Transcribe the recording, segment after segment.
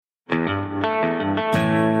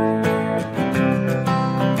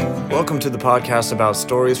Welcome to the podcast about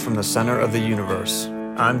stories from the center of the universe.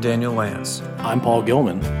 I'm Daniel Lance. I'm Paul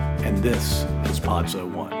Gilman, and this is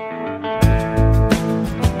Podzo 1.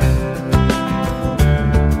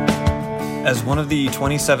 As one of the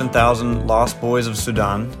 27,000 lost boys of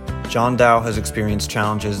Sudan, John Dow has experienced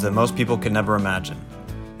challenges that most people could never imagine.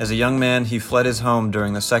 As a young man, he fled his home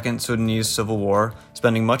during the Second Sudanese Civil War,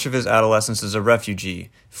 spending much of his adolescence as a refugee,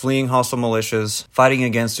 fleeing hostile militias, fighting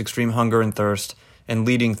against extreme hunger and thirst, and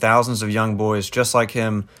leading thousands of young boys just like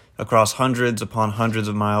him across hundreds upon hundreds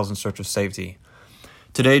of miles in search of safety.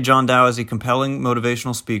 Today, John Dow is a compelling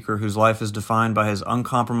motivational speaker whose life is defined by his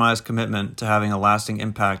uncompromised commitment to having a lasting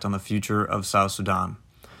impact on the future of South Sudan.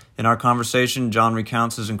 In our conversation, John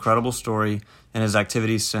recounts his incredible story and his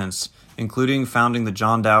activities since, including founding the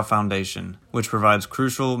John Dow Foundation, which provides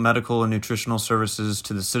crucial medical and nutritional services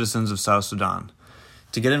to the citizens of South Sudan.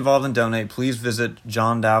 To get involved and donate, please visit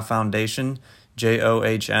John Dow Foundation,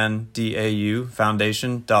 JOHNDAU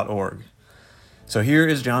Foundation.org. So here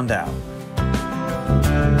is John Dow.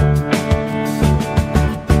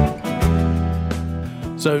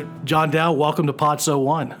 So, John Dow, welcome to Podzo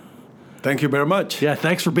 1. Thank you very much. Yeah,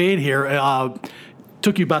 thanks for being here.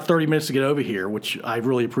 Took you about 30 minutes to get over here, which I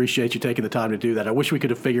really appreciate you taking the time to do that. I wish we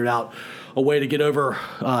could have figured out a way to get over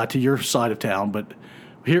to your side of town, but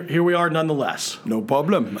here we are nonetheless. No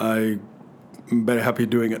problem. I'm very happy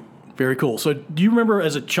doing it. Very cool. So do you remember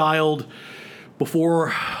as a child,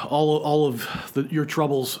 before all of your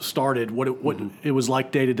troubles started, what it was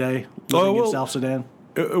like day to day living in South Sudan?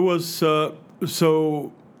 It was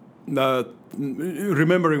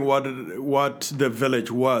remembering what the village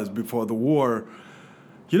was before the war.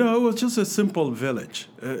 You know, it was just a simple village.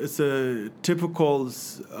 It's a typical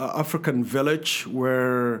African village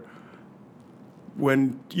where,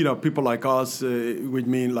 when people like us, which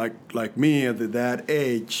mean like me at that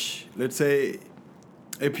age, let's say,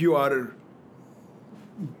 if you are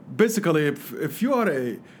basically if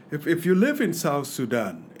you live in South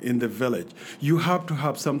Sudan in the village, you have to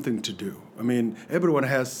have something to do. I mean, everyone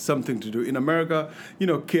has something to do. In America,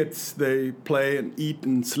 kids, they play and eat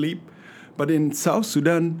and sleep. But in South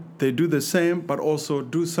Sudan, they do the same, but also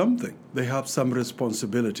do something. They have some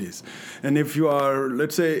responsibilities. And if you are,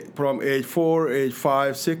 let's say, from age 4, age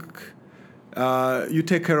 5, 6, you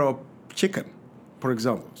take care of chicken, for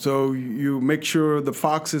example. So you make sure the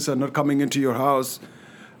foxes are not coming into your house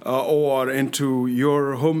or into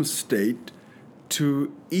your home state to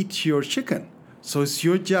eat your chicken. So it's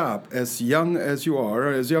your job, as young as you are,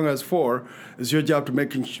 as young as 4, it's your job to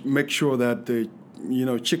make sure that the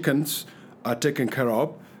chickens are taken care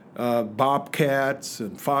of. Bobcats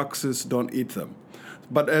and foxes don't eat them.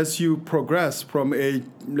 But as you progress from age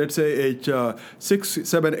 6,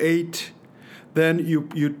 7, 8, then you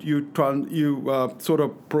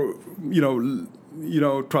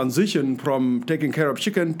transition from taking care of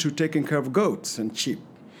chicken to taking care of goats and sheep.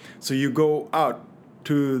 So you go out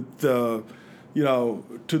to the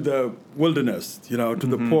wilderness, to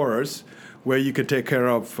the forest, where you can take care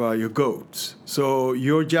of your goats. So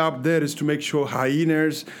your job there is to make sure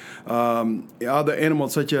hyenas, other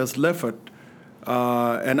animals such as leopard,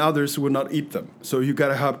 and others will not eat them. So you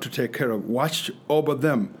gotta have to take care of, watch over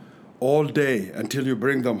them all day until you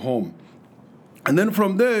bring them home. And then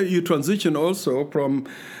from there, you transition also from,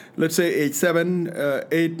 let's say, age 7,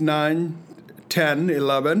 8, 9, 10,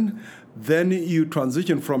 11. Then you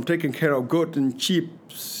transition from taking care of goat and sheep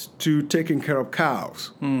to taking care of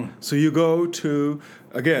cows. So you go to,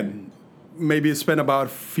 again, maybe spend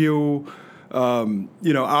about few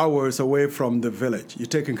hours away from the village. You're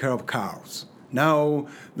taking care of cows. Now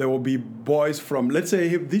there will be boys from, let's say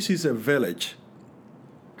if this is a village,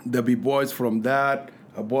 there'll be boys from that,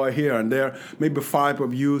 a boy here and there, maybe 5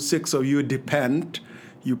 of you, 6 of you, depend.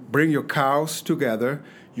 You bring your cows together.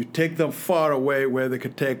 You take them far away where they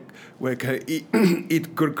can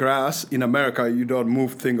eat good grass. In America, you don't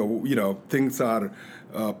move things are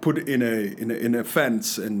put in a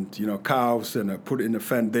fence, and cows and put in a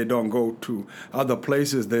fence. They don't go to other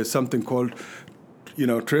places. There's something called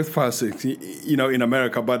trespassing, in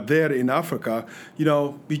America. But there in Africa,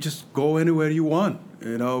 you just go anywhere you want.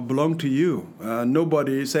 Belong to you.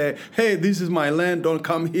 Nobody say, hey, this is my land, don't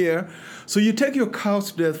come here. So you take your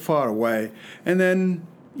cows that far away, and then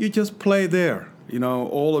you just play there.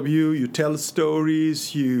 All of you tell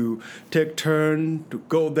stories, you take turn to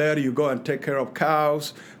go there, you go and take care of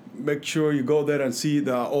cows, make sure you go there and see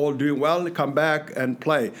they're all doing well, come back and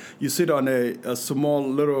play. You sit on a small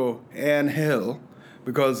little ant hill,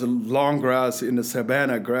 because the long grass in the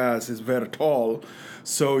savanna grass is very tall.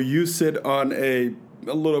 So you sit on a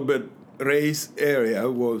little bit raised area,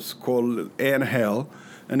 was called ant hill,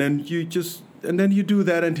 and then you just And then you do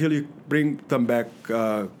that until you bring them back,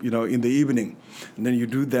 in the evening. And then you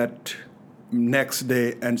do that next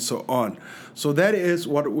day and so on. So that is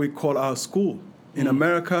what we call our school. In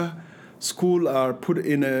America, school are put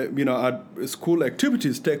in school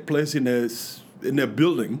activities take place in a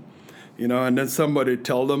building, and then somebody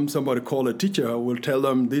call a teacher who will tell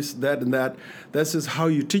them this, that, and that. This is how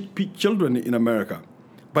you teach children in America.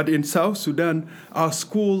 But in South Sudan, our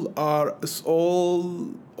schools are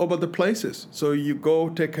all over the places. So you go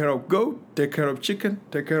take care of goat, take care of chicken,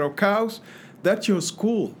 take care of cows. That's your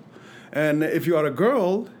school. And if you are a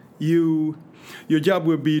girl, your job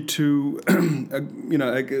will be to,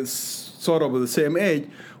 I guess, sort of the same age,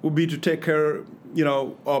 will be to take care,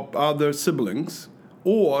 of other siblings.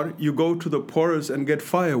 Or you go to the forest and get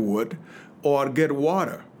firewood or get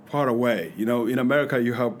water far away. In America,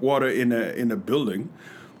 you have water in a building,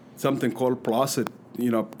 something called faucet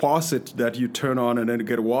that you turn on and then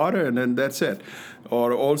get water, and then that's it.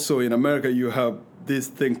 Or also in America, you have this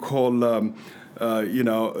thing called,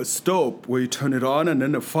 a stove where you turn it on and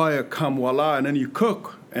then the fire come, voila, and then you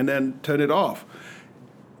cook and then turn it off.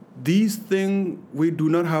 These things, we do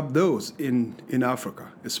not have those in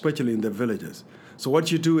Africa, especially in the villages. So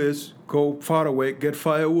what you do is go far away, get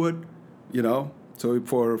firewood, so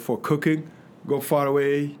for cooking, go far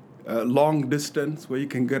away, long distance where you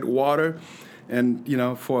can get water, and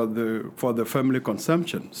for the family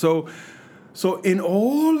consumption. So in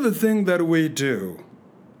all the things that we do,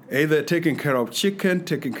 either taking care of chicken,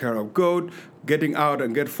 taking care of goat, getting out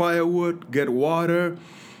and get firewood, get water,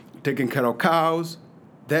 taking care of cows,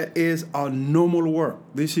 that is our normal work.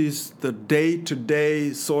 This is the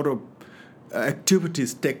day-to-day sort of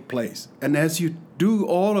activities take place. And as you do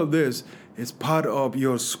all of this, it's part of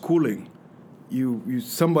your schooling.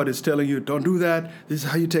 Somebody's telling you, don't do that. This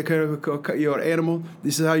is how you take care of your animal.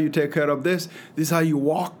 This is how you take care of this. This is how you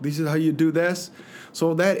walk. This is how you do this.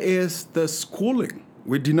 So that is the schooling.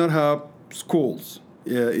 We do not have schools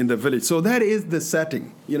in the village. So that is the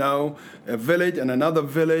setting. A village and another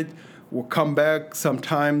village will come back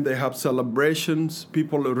sometime. They have celebrations,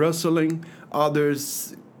 people are wrestling,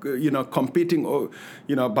 others competing,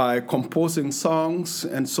 by composing songs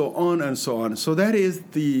and so on and so on. So that is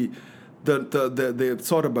the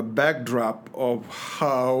sort of a backdrop of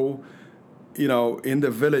how, in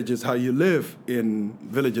the villages, how you live in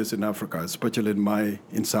villages in Africa, especially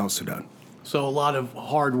in South Sudan. So a lot of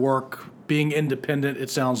hard work, being independent, it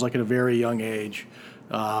sounds like at a very young age.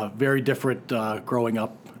 Very different growing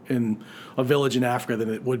up in a village in Africa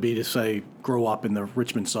than it would be to, say, grow up in the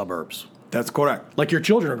Richmond suburbs. That's correct. Like your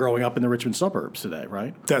children are growing up in the Richmond suburbs today,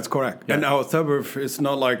 right? That's correct. Yeah. And our suburb is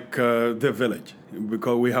not like the village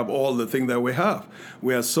because we have all the things that we have.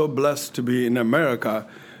 We are so blessed to be in America,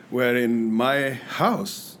 where in my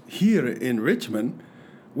house here in Richmond,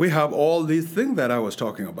 we have all these things that I was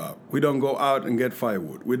talking about. We don't go out and get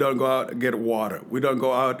firewood. We don't go out and get water. We don't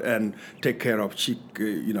go out and take care of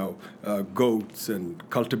goats and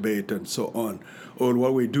cultivate and so on. Or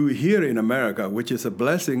what we do here in America, which is a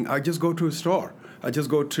blessing, I just go to a store. I just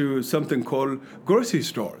go to something called grocery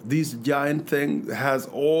store. These giant thing has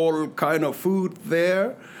all kind of food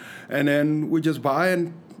there, and then we just buy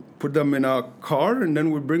and put them in our car, and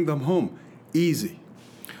then we bring them home. Easy.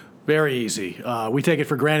 Very easy. We take it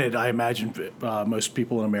for granted, I imagine, most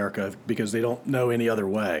people in America, because they don't know any other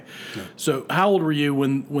way. Yeah. So how old were you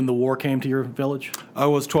when the war came to your village? I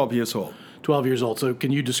was 12 years old. 12 years old. So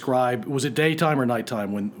can you describe, was it daytime or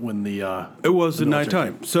nighttime when the... It was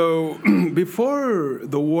nighttime. So before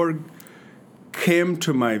the war came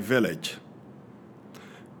to my village,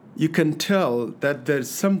 you can tell that there's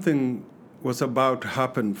something was about to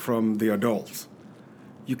happen from the adults.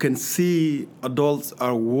 You can see adults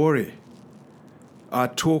are worried, are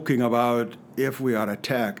talking about if we are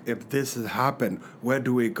attacked, if this has happened, where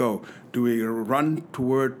do we go? Do we run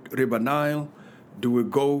toward River Nile? Do we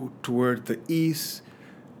go toward the east?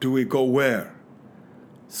 Do we go where?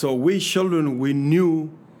 So we children, we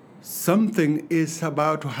knew something is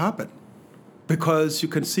about to happen because you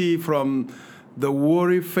can see from the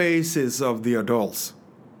worried faces of the adults.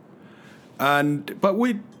 But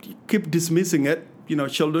we keep dismissing it.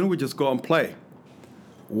 Children, we just go and play.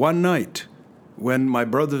 One night, when my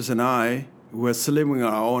brothers and I were sleeping in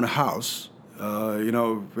our own house,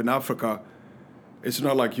 in Africa, it's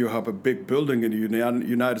not like you have a big building in the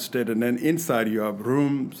United States and then inside you have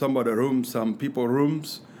some people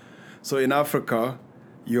rooms. So in Africa,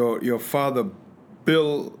 your father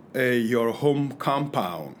built your home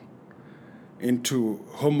compound into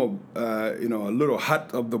a little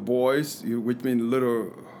hut of the boys, which means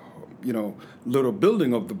little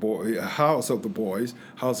building of the boy, house of the boys,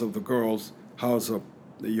 house of the girls, house of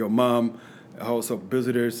your mom, house of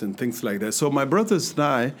visitors and things like that. So my brothers and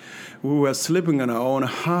I, we were sleeping in our own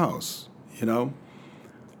house, in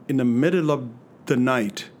the middle of the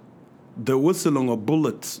night. The whistling of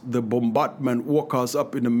bullets, the bombardment woke us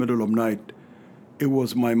up in the middle of night. It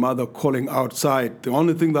was my mother calling outside. The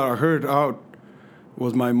only thing that I heard out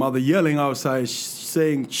was my mother yelling outside,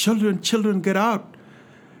 saying, "Children, children, get out."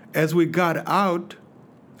 As we got out,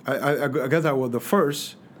 I guess I was the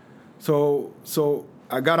first. So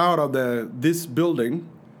I got out of this building,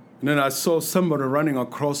 and then I saw somebody running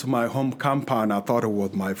across my home compound. I thought it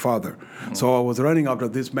was my father. Mm-hmm. So I was running after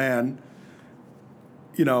this man,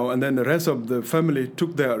 and then the rest of the family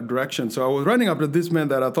took their direction. So I was running after this man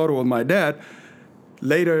that I thought was my dad.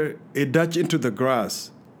 Later, it dodged into the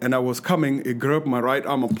grass, and I was coming. It grabbed my right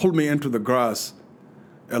arm and pulled me into the grass.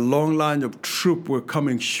 A long line of troops were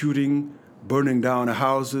coming, shooting, burning down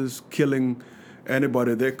houses, killing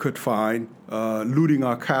anybody they could find, looting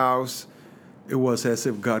our cows. It was as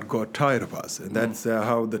if God got tired of us, and that's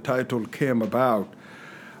how the title came about.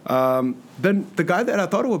 Then the guy that I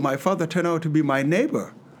thought was my father turned out to be my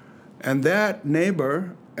neighbor. And that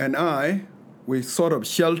neighbor and I, we sort of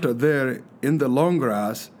sheltered there in the long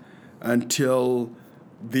grass until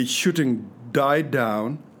the shooting died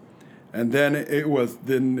down. And then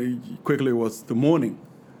quickly was the morning.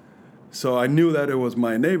 So I knew that it was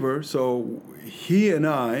my neighbor. So he and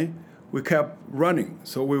I, we kept running.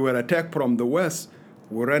 So we were attacked from the west.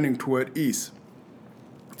 We're running toward east.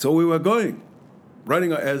 So we were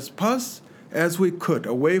running as fast as we could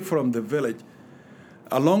away from the village.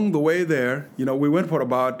 Along the way there, we went for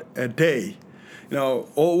about a day.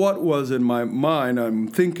 All what was in my mind, I'm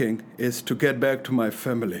thinking, is to get back to my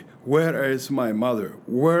family. Where is my mother?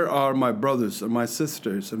 Where are my brothers and my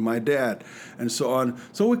sisters and my dad? And so on.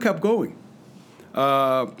 So we kept going.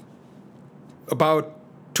 About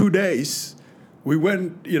 2 days, we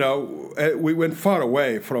went far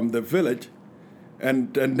away from the village.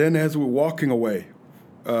 And then as we were walking away,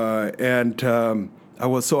 I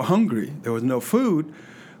was so hungry, there was no food.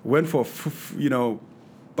 Went for,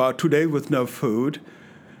 about 2 days with no food.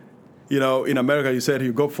 In America, you said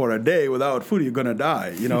you go for a day without food, you're going to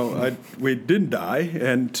die. We didn't die,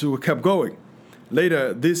 and so we kept going.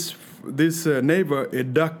 Later, this neighbor,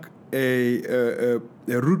 it dug a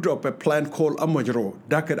root of a plant called amajro,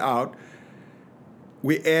 dug it out.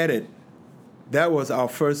 We ate it. That was our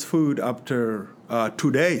first food after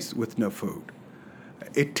 2 days with no food.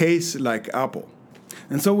 It tastes like apple.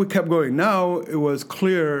 And so we kept going. Now it was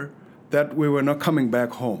clear that we were not coming back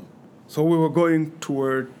home. So we were going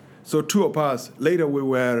two of us. Later we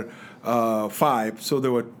were 5. So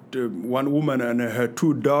there were one woman and her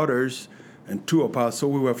 2 daughters and 2 of us. So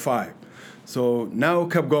we were 5. So now we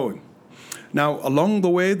kept going. Now along the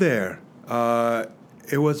way there,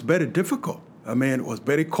 it was very difficult. It was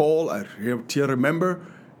very cold. I still remember.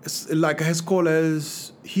 It's like as cold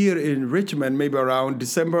as here in Richmond, maybe around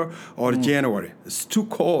December or January. It's too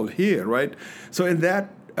cold here, right? So in that,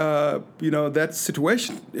 that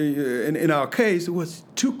situation, in our case, it was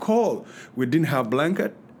too cold. We didn't have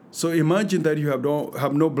blanket. So imagine that you have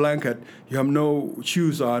no blanket, you have no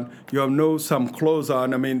shoes on, you have some clothes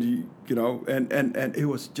on. And it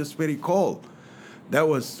was just very cold. That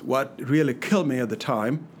was what really killed me at the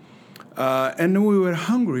time. And we were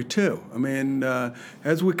hungry too.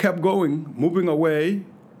 As we kept going, moving away,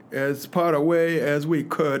 as far away as we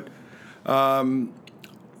could, to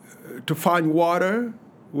find water,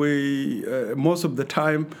 we most of the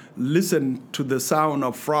time listened to the sound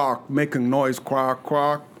of frog making noise, quack,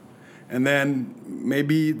 quack, and then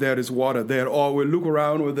maybe there is water there. Or we look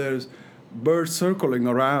around where there's birds circling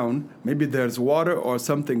around. Maybe there's water or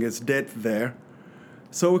something is dead there.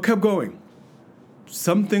 So we kept going.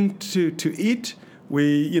 Something to eat.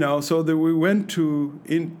 We went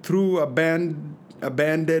through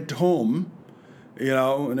abandoned home,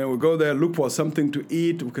 and then we go there, look for something to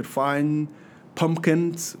eat. We could find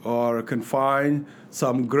pumpkins or can find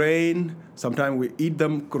some grain. Sometimes we eat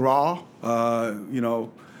them raw,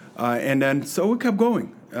 and then so we kept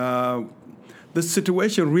going. The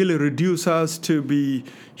situation really reduced us to be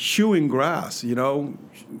chewing grass,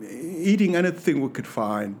 eating anything we could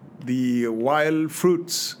find. The wild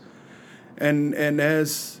fruits, and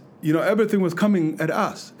as everything was coming at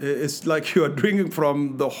us. It's like you are drinking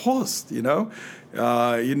from the horse,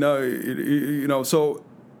 So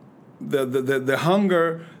the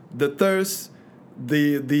hunger, the thirst,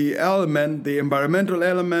 the element, the environmental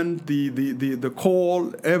element, the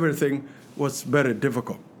cold, everything was very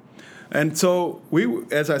difficult. And so we,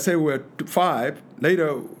 as I say, we were 5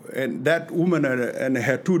 later, and that woman and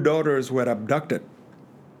her 2 daughters were abducted.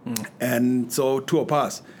 And so 2 of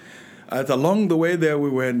us. As along the way there, we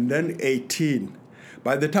were then 18.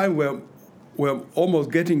 By the time we're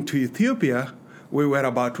almost getting to Ethiopia, we were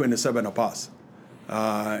about 27 of us.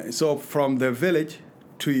 So from the village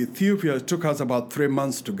to Ethiopia, it took us about 3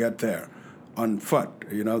 months to get there on foot.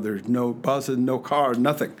 There's no buses, no cars,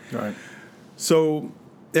 nothing. Right. So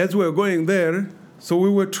as we were going there, so we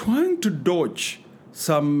were trying to dodge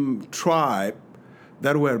some tribe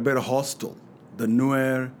that were very hostile, the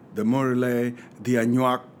Nuer, the Murle, the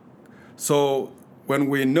Anuak. So when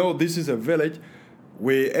we know this is a village,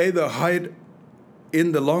 we either hide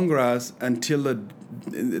in the long grass until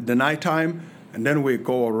the nighttime, and then we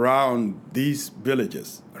go around these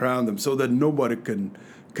villages, around them, so that nobody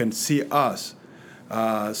can see us.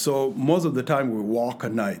 So most of the time we walk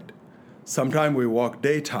at night. Sometimes we walk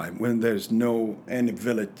daytime when there's no any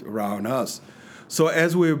village around us. So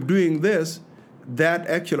as we're doing this, that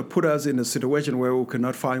actually put us in a situation where we could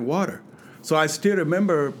not find water. So I still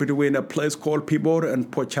remember between a place called Pibor and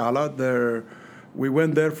Pochala, we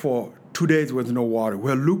went there for 2 days with no water.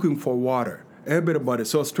 We're looking for water, everybody.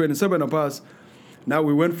 So it's 27 of us. Now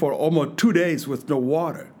we went for almost 2 days with no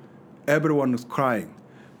water. Everyone was crying.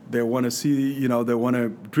 They want to see, they want to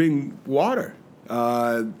drink water.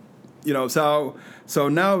 So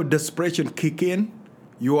now desperation kick in.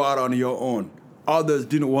 You are on your own. Others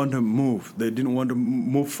didn't want to move. They didn't want to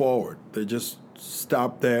move forward. They just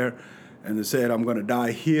stopped there, and they said, "I'm going to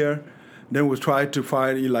die here." Then we tried to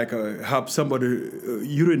find help somebody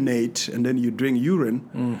urinate, and then you drink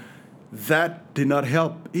urine. That did not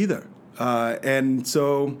help either. And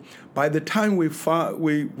so by the time we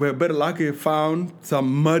were better lucky, found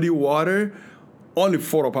some muddy water. Only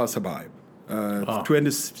 4 of us survived.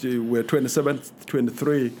 27,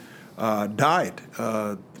 23 died.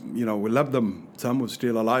 We left them. Some were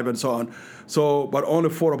still alive and so on. So, but only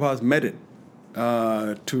 4 of us made it.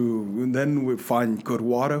 Then we find good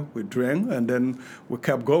water, we drank, and then we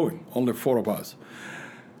kept going. Only 4 of us.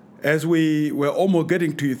 As we were almost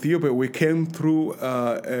getting to Ethiopia, we came through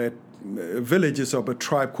villages of a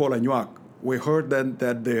tribe called Anuak. We heard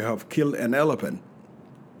that they have killed an elephant.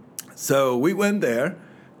 So we went there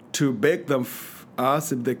to beg them,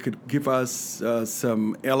 ask if they could give us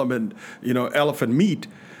some elephant meat.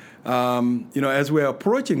 As we were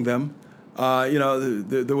approaching them,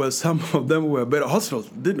 there were some of them who were very hostile.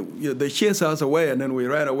 They chased us away, and then we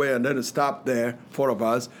ran away, and then it stopped there, 4 of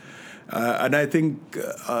us. And I think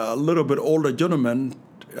a little bit older gentleman,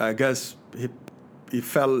 I guess he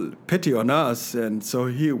felt pity on us, and so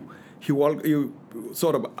he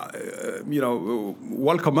sort of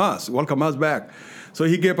welcome us back. So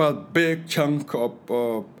he gave a big chunk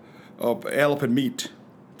of elephant meat.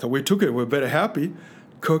 So we took it. We're very happy.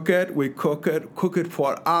 Cook it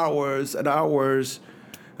for hours and hours.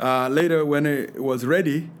 Later, when it was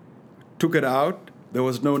ready, took it out. There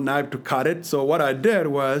was no knife to cut it. So what I did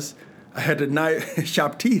was, I had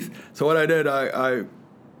sharp teeth. So what I did, I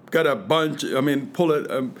got a bunch. Pull it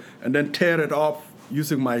and then tear it off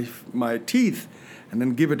using my teeth, and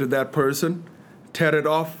then give it to that person. Tear it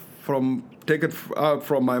off take it out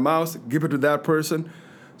from my mouth, give it to that person.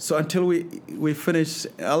 So until we finished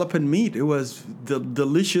elephant meat, it was the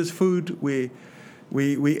delicious food we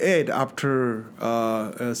ate after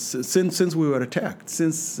since we were attacked,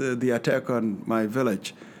 since the attack on my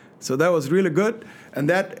village. So that was really good, and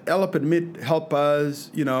that elephant meat helped us,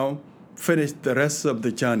 finish the rest of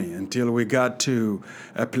the journey until we got to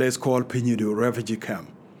a place called Pinyidu refugee camp.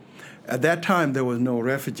 At that time, there was no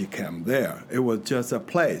refugee camp there. It was just a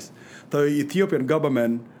place. The Ethiopian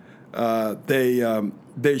government,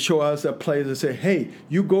 they show us a place and say, "Hey,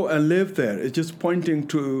 you go and live there." It's just pointing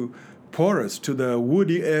to Porus, to the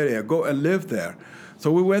woody area. Go and live there.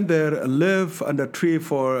 So we went there and lived under tree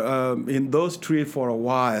in those trees for a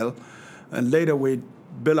while, and later we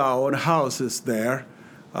built our own houses there.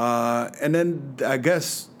 And then I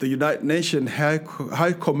guess the United Nations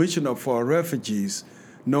High Commissioner for Refugees,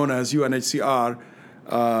 known as UNHCR,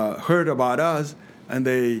 heard about us, and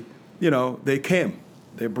they came.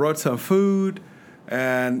 They brought some food,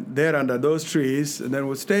 and they're under those trees, and then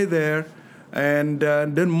we stayed there. And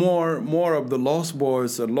then more of the lost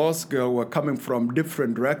boys and lost girls were coming from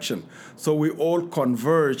different directions. So we all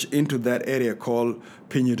converged into that area called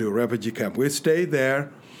Pinyidu Refugee Camp. We stayed there.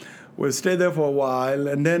 We stayed there for a while,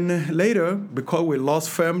 and then later, because we lost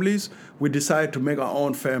families, we decided to make our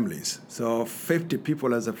own families. So 50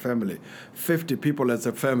 people as a family.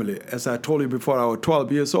 As I told you before, I was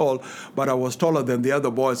 12 years old, but I was taller than the other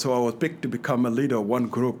boys, so I was picked to become a leader of one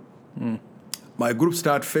group. My group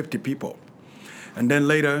started 50 people. And then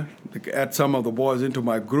later, add some of the boys into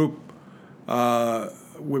my group,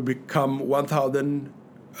 we become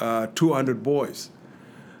 1,200 boys.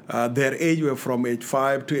 their age were from age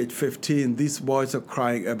 5 to age 15. These boys are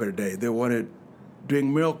crying every day. They want to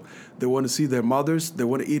drink milk. They want to see their mothers. They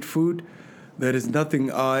want to eat food. There is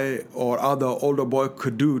nothing I or other older boy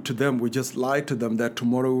could do to them. We just lied to them that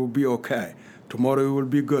tomorrow will be okay. Tomorrow will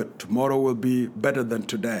be good. Tomorrow will be better than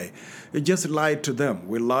today. It just lied to them.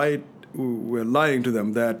 We're lying to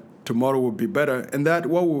them that tomorrow will be better. And that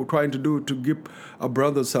what we were trying to do to give our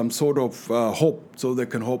brothers some sort of hope so they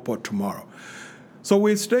can hope for tomorrow. So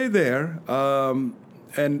we stay there, and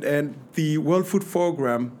the World Food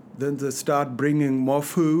Program, then they start bringing more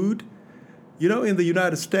food. You know, in the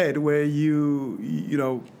United States, where your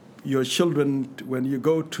children, when you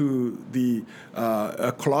go to the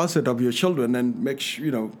a closet of your children and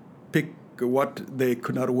pick what they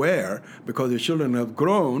could not wear because your children have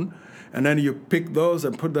grown, and then you pick those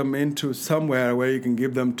and put them into somewhere where you can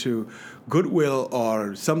give them to Goodwill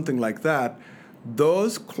or something like that.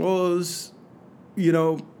 Those clothes,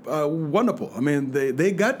 wonderful. I mean,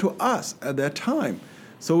 they got to us at that time.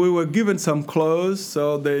 So we were given some clothes,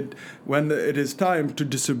 so that when it is time to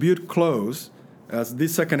distribute clothes, as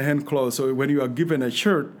these second-hand clothes, so when you are given a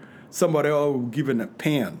shirt, somebody else will be given a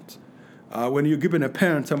pant. When you're given a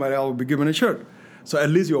pant, somebody else will be given a shirt. So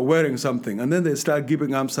at least you're wearing something. And then they start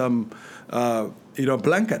giving them some,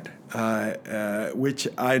 blanket, which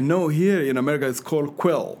I know here in America is called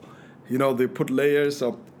quill. They put layers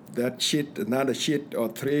of that sheet, another sheet, or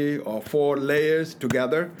 3 or 4 layers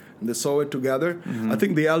together, and they sew it together. Mm-hmm. I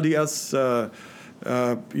think the LDS,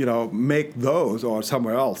 make those or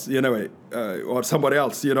somewhere else, or somebody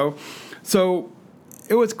else, So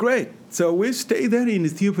it was great. So we stayed there in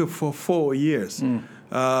Ethiopia for 4 years.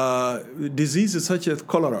 Diseases such as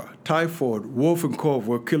cholera, typhoid, wolf and cough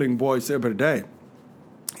were killing boys every day.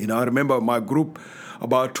 I remember my group,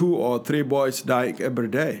 about 2 or 3 boys dying every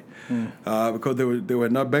day because they were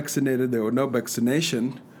not vaccinated. There was no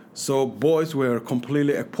vaccination. So boys were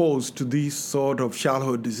completely exposed to these sort of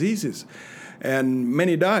childhood diseases. And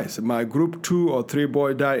many died. My group, 2 or 3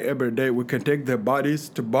 boys die every day. We can take their bodies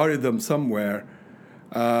to bury them somewhere.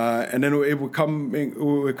 And then we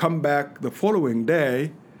come back the following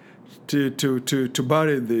day to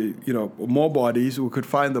bury the more bodies. We could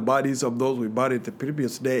find the bodies of those we buried the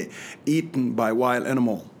previous day eaten by wild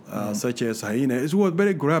animal such as hyena. It was a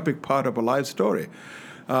very graphic part of a life story,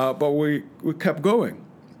 but we kept going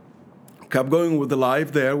with the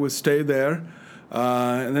life there. We stayed there,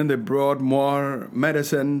 and then they brought more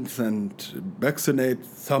medicines and vaccinate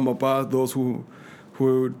some of us, those who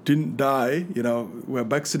didn't die, were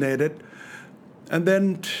vaccinated. And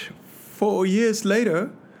then 4 years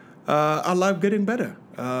later, our life getting better.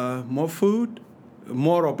 More food,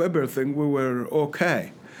 more of everything, we were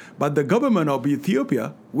okay. But the government of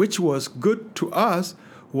Ethiopia, which was good to us,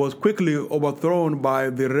 was quickly overthrown by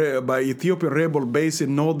Ethiopian rebel base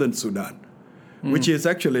in northern Sudan, which is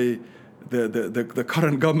actually the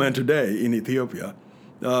current government today in Ethiopia.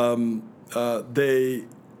 They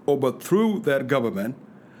overthrew that government,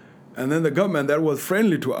 and then the government that was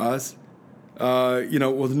friendly to us,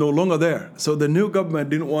 was no longer there. So the new government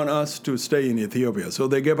didn't want us to stay in Ethiopia. So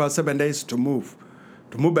they gave us 7 days to move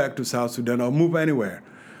back to South Sudan or move anywhere.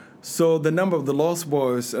 So the number of the lost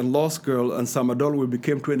boys and lost girls and some adults, we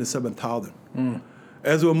became 27,000.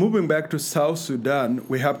 As we're moving back to South Sudan,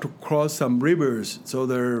 we have to cross some rivers. So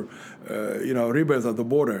there are, rivers at the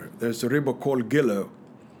border. There's a river called Gilo.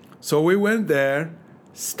 So we went there,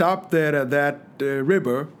 stopped there at that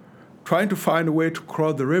river, trying to find a way to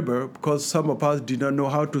cross the river because some of us did not know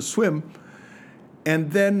how to swim.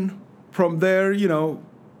 And then from there,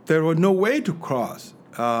 there was no way to cross,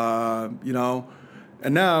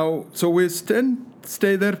 And now, so we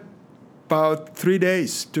stay there about 3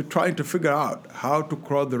 days to trying to figure out how to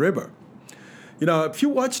cross the river. If you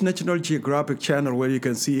watch National Geographic Channel where you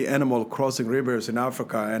can see animals crossing rivers in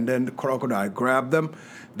Africa and then the crocodile grab them,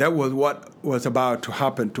 that was what was about to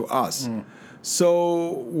happen to us. So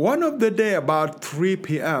one of the day about 3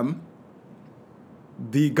 p.m.,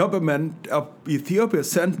 the government of Ethiopia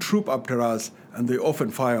sent troops after us, and they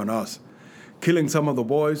opened fire on us, killing some of the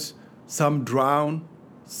boys, some drowned,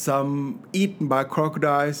 some eaten by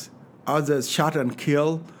crocodiles, others shot and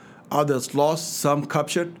killed, others lost, some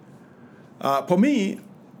captured. For me,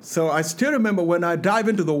 so I still remember when I dive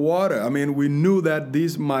into the water, we knew that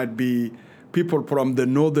these might be people from the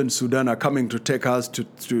northern Sudan are coming to take us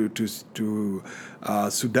to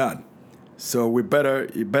Sudan. So you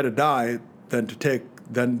better die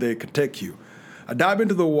than they can take you. I dived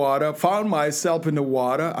into the water, found myself in the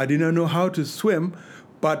water. I didn't know how to swim,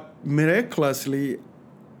 but miraculously,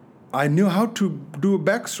 I knew how to do a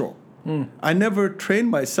backstroke. I never trained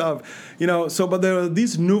myself, So, but there was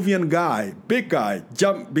this Nubian guy, big guy,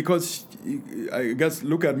 jump because I guess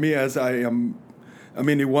look at me as I am. I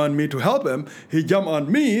mean, he wanted me to help him. He jumped on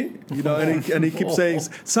me, and he keeps saying,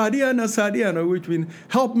 Sadiana, Sadiana, which means,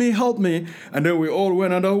 help me. And then we all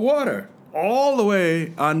went underwater, all the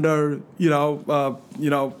way under,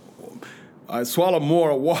 I swallowed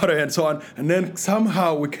more water and so on. And then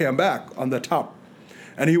somehow we came back on the top.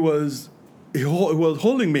 And he was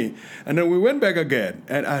holding me. And then we went back again.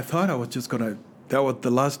 And I thought I was just that was the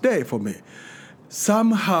last day for me.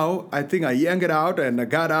 Somehow, I think I yanked it out and I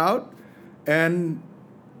got out. And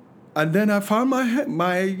then I found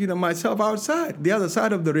myself outside, the other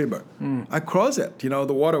side of the river. I crossed it.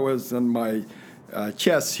 The water was on my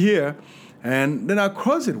chest here, and then I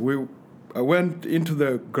crossed it. I went into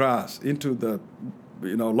the grass, into the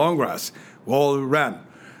long grass. We all ran.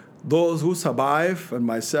 Those who survived and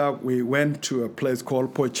myself, we went to a place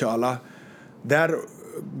called Pochala. That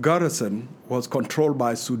garrison was controlled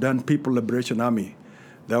by Sudan People Liberation Army.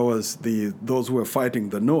 That was those who were fighting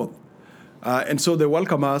the north. And so they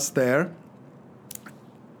welcomed us there.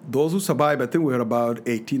 Those who survived, I think we were about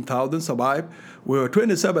 18,000 survived. We were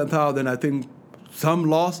 27,000, I think some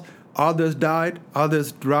lost, others died,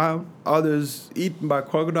 others drowned, others eaten by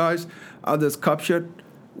crocodiles, others captured,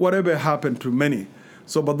 whatever happened to many.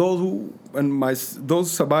 So, but those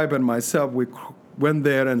survived and myself, we went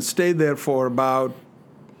there and stayed there for about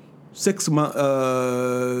 6 months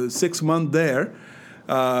there.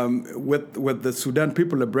 With the Sudan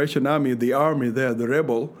People Liberation Army, the army there, the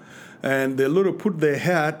rebel, and the little put their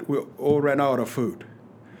hat, we all ran out of food.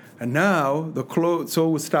 And now so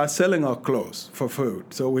we start selling our clothes for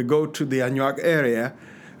food. So we go to the Anuak area.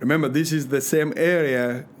 Remember, this is the same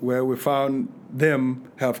area where we found them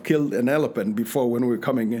have killed an elephant before when we were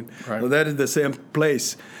coming in. Right. So that is the same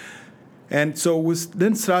place. And so we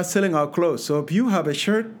then start selling our clothes. So if you have a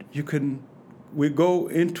shirt, we go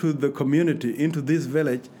into the community, into this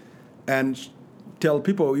village, and tell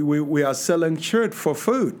people we are selling shirt for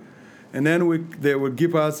food. And then they would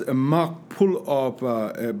give us a mug full of,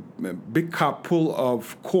 a big cup full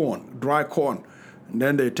of corn, dry corn. And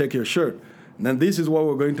then they take your shirt. And then this is what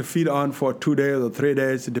we're going to feed on for 2 days or 3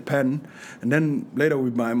 days, it depends. And then later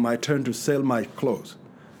my turn to sell my clothes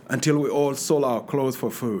until we all sold our clothes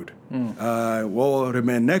for food. We all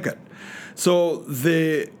remain naked. So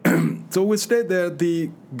so we stayed there. The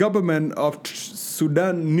government of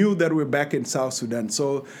Sudan knew that we're back in South Sudan,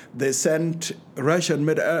 so they sent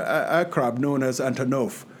Russian-made aircraft known as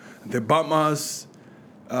Antonov. They bombed us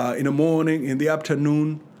in the morning, in the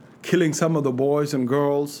afternoon, killing some of the boys and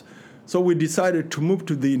girls. So we decided to move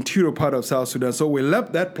to the interior part of South Sudan. So we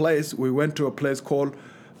left that place. We went to a place called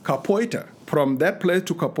Kapoita. From that place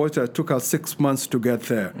to Kapoita, it took us 6 months to get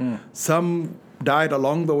there. Some died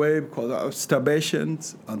along the way because of starvation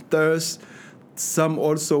and thirst. Some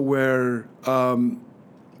also were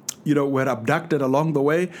abducted along the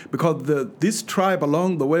way because this tribe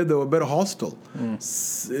along the way, they were very hostile.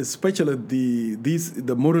 Especially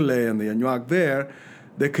the Murule and the Anuak there,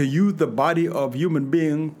 they could use the body of human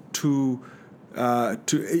being to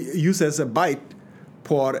use as a bite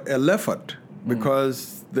for a leopard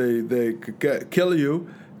because they could kill you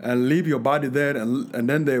and leave your body there, and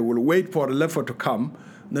then they will wait for the leopard to come.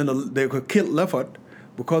 Then they could kill leopard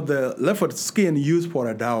because the leopard skin used for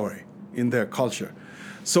a dowry in their culture.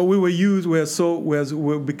 So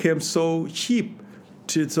we became so cheap,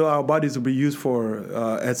 so our bodies would be used for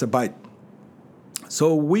as a bite.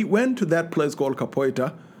 So we went to that place called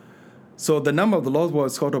Kapoita. So the number of the lost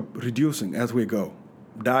was sort of reducing as we go.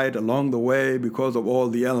 Died along the way because of all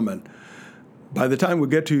the element. By the time we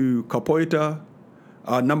get to Kapoita,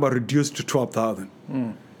 our number reduced to 12,000.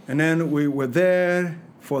 And then we were there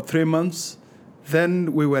for 3 months.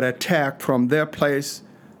 Then we were attacked from their place.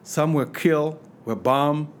 Some were killed, were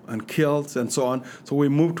bombed and killed and so on. So we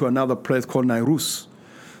moved to another place called Nairus.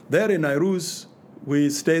 There in Nairus, we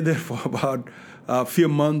stayed there for about a few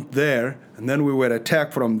months there, and then we were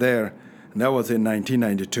attacked from there. And that was in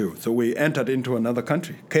 1992. So we entered into another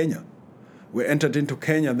country, Kenya. We entered into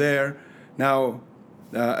Kenya there. Now,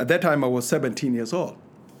 at that time, I was 17 years old.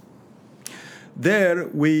 There,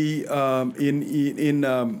 we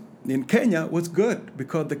in Kenya was good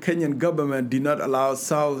because the Kenyan government did not allow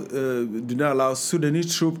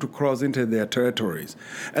Sudanese troops to cross into their territories.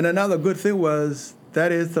 And another good thing was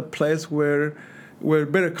that is the place where we're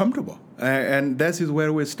very comfortable, and this is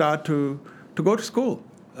where we start to go to school.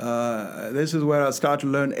 This is where I start to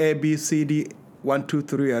learn A, B, C, D. 1, 2,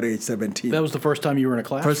 3 at age 17. That was the first time you were in a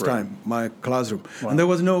classroom? First time, my classroom. Wow. And there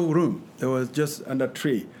was no room. There was just under a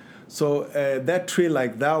tree. So that tree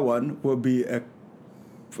like that one will be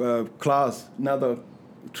class, another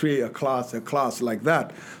tree, a class like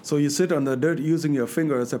that. So you sit on the dirt using your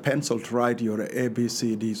finger as a pencil to write your A, B,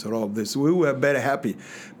 C, D's or all of this. We were very happy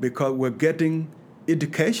because we're getting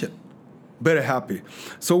education. Very happy.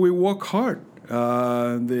 So we work hard.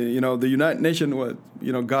 The United Nations was,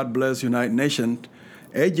 God bless United Nations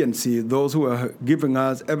agency, those who are giving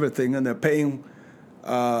us everything, and they're paying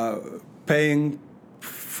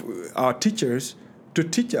our teachers to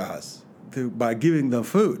teach us by giving them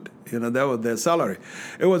food. That was their salary.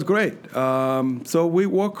 It was great. So we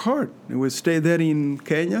work hard. We stayed there in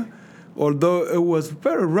Kenya, although it was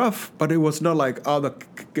very rough, but it was not like other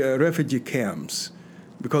refugee camps,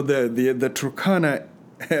 because the Turkana,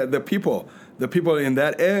 the people in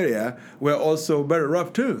that area were also very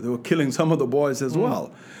rough too. They were killing some of the boys as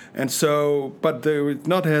well. And so, but they were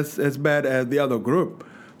not as bad as the other group.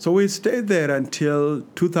 So we stayed there until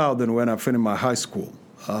 2000 when I finished my high school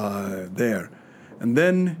there. And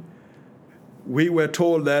then we were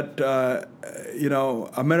told that,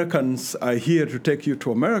 Americans are here to take you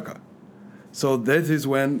to America. So this is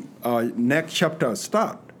when our next chapter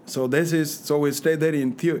starts. So we stayed there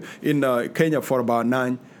in Kenya for about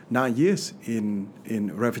nine years in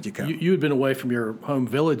refugee camp. You had been away from your home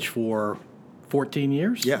village for 14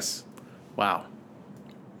 years? Yes. Wow.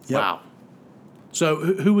 Yep. Wow. So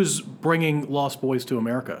who was bringing Lost Boys to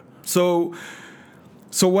America? So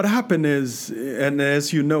what happened is, and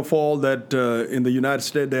as you know, for all that in the United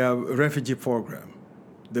States, they have a refugee program.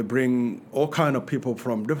 They bring all kind of people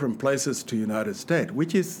from different places to United States,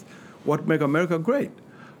 which is what makes America great.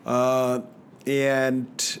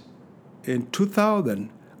 And in 2000,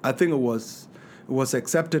 I think it was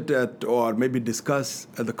accepted or maybe discussed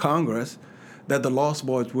at the Congress that the Lost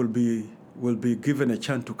Boys will be given a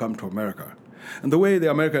chance to come to America. And the way the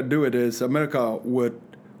America do it is America would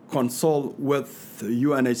consult with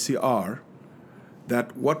UNHCR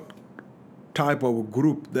that what type of a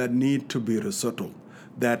group that need to be resettled,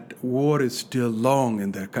 that war is still long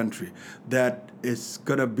in their country, that it's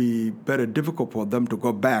going to be very difficult for them to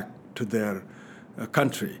go back to their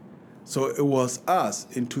country. So it was us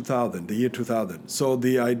in 2000, the year 2000. So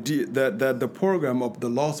the idea that the program of the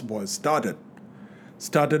Lost Boys started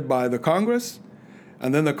by the Congress,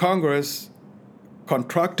 and then the Congress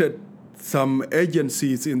contracted some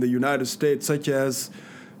agencies in the United States, such as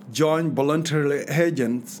Joint Voluntary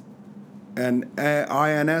Agents and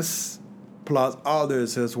INS, plus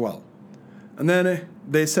others as well. And then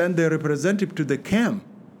they sent their representative to the camp.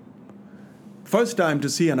 First time to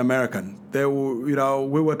see an American. We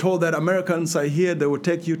were told that Americans are here, they will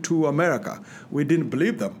take you to America. We didn't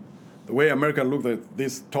believe them. The way Americans looked at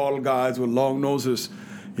these tall guys with long noses,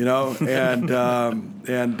 and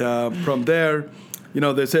from there,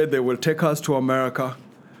 they said they will take us to America,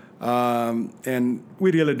 and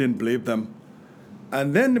we really didn't believe them.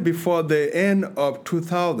 And then before the end of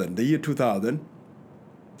 2000, the year 2000,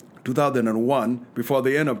 2001, before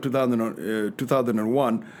the end of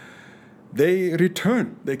 2001, they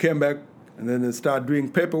returned. They came back, and then they started doing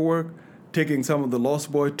paperwork, taking some of the Lost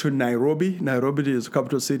Boys to Nairobi. Nairobi is the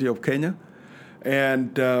capital city of Kenya.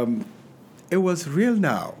 And it was real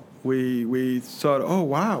now. We thought, oh,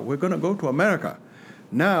 wow, we're going to go to America.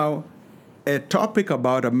 Now, a topic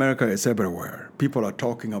about America is everywhere. People are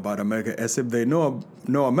talking about America as if they know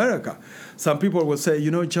America. Some people will say,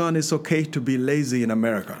 John, it's okay to be lazy in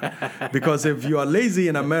America. Because if you are lazy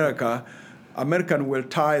in America, American will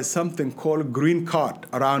tie something called green card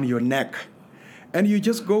around your neck. And you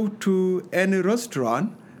just go to any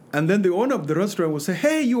restaurant, and then the owner of the restaurant will say,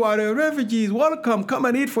 hey, you are a refugee, welcome, come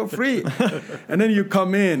and eat for free. And then you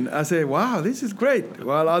come in. I say, wow, this is great.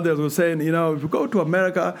 While others were saying, if you go to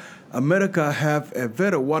America, America have a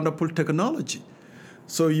very wonderful technology.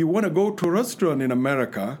 So you want to go to a restaurant in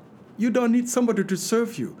America, you don't need somebody to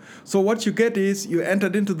serve you. So what you get is you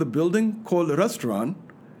entered into the building called a restaurant,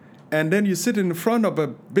 and then you sit in front of a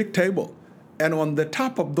big table. And on the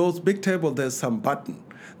top of those big tables, there's some button.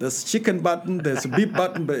 There's chicken button, there's beef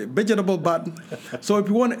button, vegetable button. So if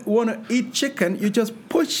you want to eat chicken, you just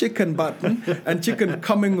push chicken button, and chicken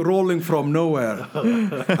coming rolling from nowhere.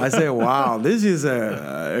 I say, wow, this is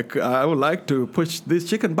I would like to push this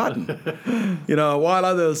chicken button. While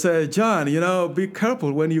others say, John, be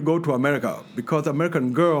careful when you go to America, because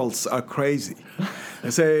American girls are crazy. I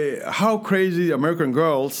say, how crazy American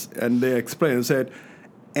girls? And they explain, they said,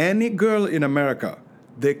 any girl in America,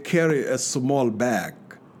 they carry a small bag.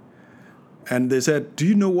 And they said, do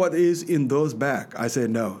you know what is in those bags? I said,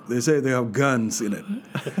 no. They say they have guns in it.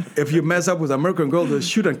 If you mess up with American girl, they'll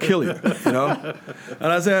shoot and kill you, you know?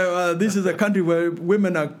 And I said, this is a country where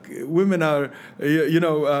women are,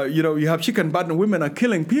 you have chicken butt and women are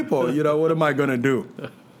killing people. You know, what am I going to do?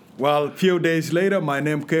 Well, a few days later, my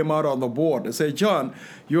name came out on the board. They said, John,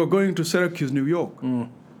 you're going to Syracuse, New York.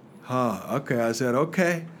 Okay. I said,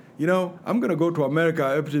 okay. You know, I'm going to go to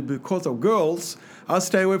America because of girls. I'll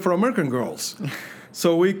stay away from American girls.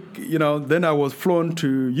 So then I was flown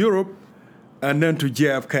to Europe and then to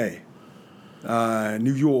JFK,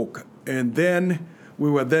 New York. And then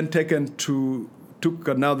we were then took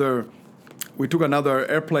another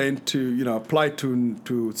airplane to, apply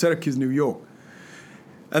to Syracuse, New York.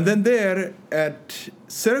 And then there at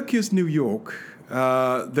Syracuse, New York,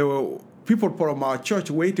 there were people from our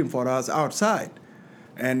church waiting for us outside.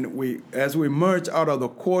 And as we merged out of the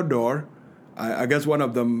corridor, I guess one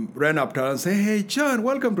of them ran up to us and said, hey, John,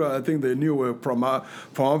 welcome to us. I think they knew we were from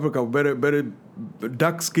Africa, very, very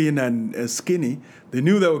dark skin and skinny. They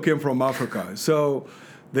knew that we came from Africa. So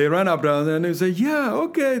they ran up to us and they said, yeah,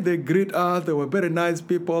 okay. They greet us. They were very nice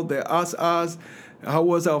people. They asked us how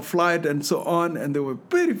was our flight and so on. And they were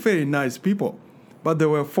very, very nice people. But there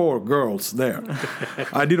were 4 girls there.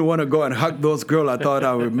 I didn't want to go and hug those girls. I thought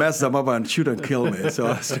I would mess them up and shoot and kill me. So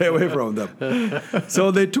I stayed away from them.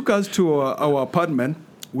 So they took us to our apartment,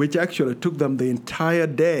 which actually took them the entire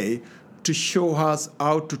day to show us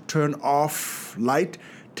how to turn off light,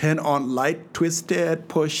 turn on light, twist it,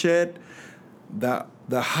 push it, the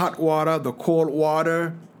hot water, the cold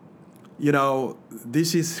water. You know,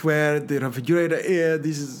 this is where the refrigerator is.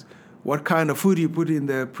 This is what kind of food you put in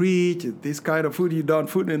the fridge, this kind of food you don't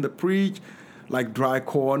put in the fridge, like dry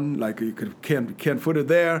corn, like you can't put it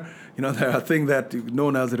there. You know, there are things that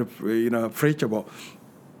known as, fridgeable.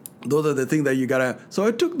 Those are the things that you gotta. So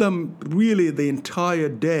it took them really the entire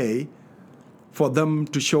day for them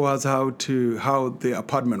to show us how the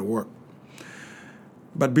apartment worked.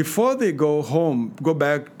 But before they go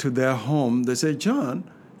back to their home, they say, John,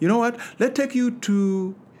 you know what? Let's take you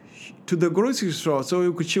to the grocery store so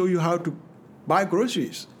we could show you how to buy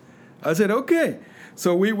groceries. I said, okay.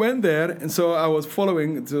 So we went there, and so I was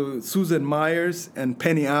following to Susan Myers and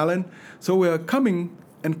Penny Allen. So we are coming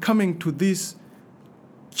to this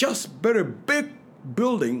just very big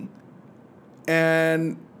building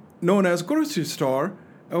and known as grocery store.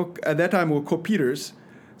 At that time, we were called Peters.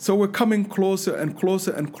 So we're coming closer and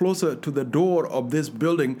closer and closer to the door of this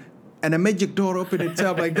building, and a magic door opened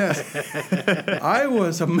itself like that. I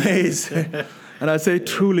was amazed. And I say,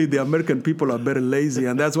 truly, the American people are very lazy,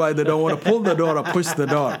 and that's why they don't want to pull the door or push the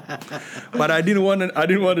door. But I didn't want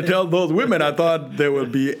to tell those women. I thought they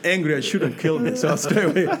would be angry and shoot and kill me, so I'll stay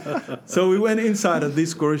away. So we went inside of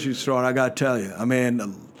this grocery store. I got to tell you, I mean,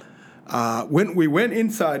 when we went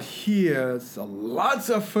inside here, so lots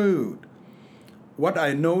of food. What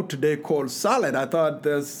I know today called salad, I thought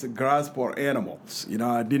there's grass for animals. You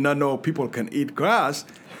know, I did not know people can eat grass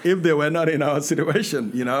if they were not in our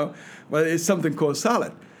situation, you know. But it's something called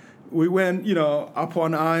salad. We went, up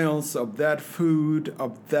on aisles of that food,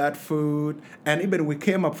 and even we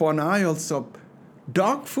came upon aisles of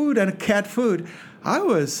dog food and cat food. I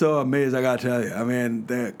was so amazed, I got to tell you. I mean,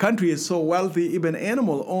 the country is so wealthy, even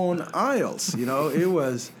animal own aisles, It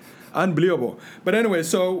was unbelievable. But anyway,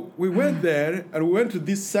 so we went there, and we went to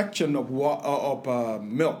this section of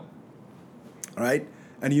milk, right?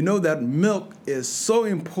 And you know that milk is so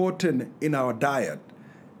important in our diet.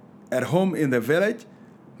 At home in the village,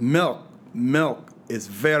 milk is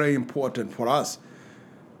very important for us.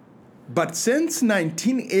 But since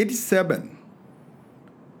 1987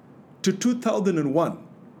 to 2001,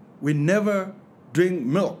 we never drink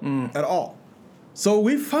milk at all. So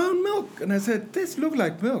we found milk, and I said, this looks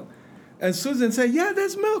like milk. And Susan said, yeah,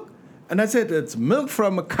 there's milk. And I said, it's milk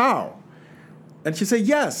from a cow. And she said,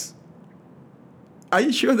 yes. Are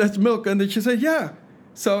you sure that's milk? And then she said, yeah.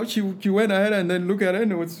 So she went ahead and then looked at it,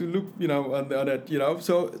 and it was on it,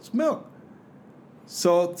 so it's milk.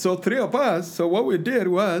 So 3 of us, so what we did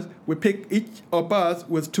was we picked each of us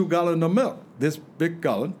with 2 gallons of milk, this big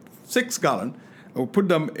gallon, 6 gallons, and we put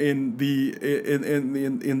them in the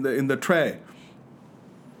tray.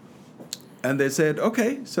 And they said,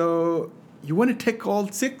 okay, so you want to take all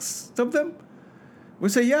 6 of them? We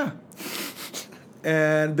say, yeah.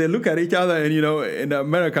 And they look at each other, and, in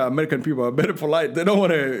America, American people are very polite. They don't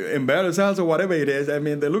want to embarrass us or whatever it is. I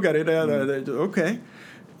mean, they look at each other, and they just, okay.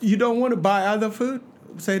 You don't want to buy other food?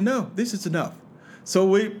 We say, no, this is enough. So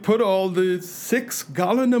we put all the 6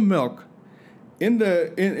 gallons of milk in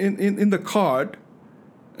the cart,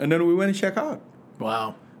 and then we went and checked out.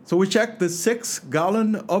 Wow. So we checked the 6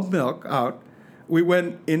 gallon of milk out. We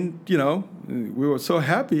went in, we were so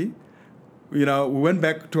happy. We went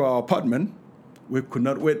back to our apartment. We could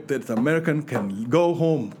not wait that the American can go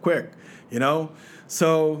home quick,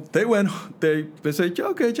 So they said,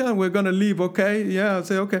 okay, John, we're going to leave, okay? Yeah, I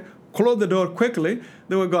say, okay. Close the door quickly.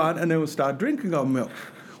 They were gone, and then we start drinking our milk.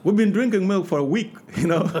 We've been drinking milk for a week,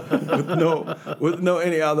 with no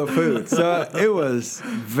any other food. So it was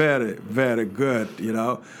very, very good,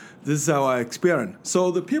 This is our experience.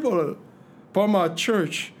 So the people from our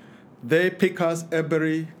church, they pick us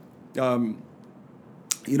every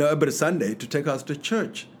Sunday to take us to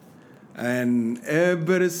church. And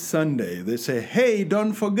every Sunday they say, hey,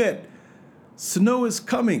 don't forget, snow is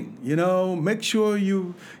coming, make sure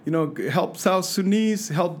you help South Sudanese,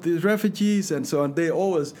 help the refugees, and so on. They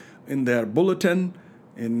always, in their bulletin,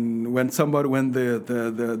 when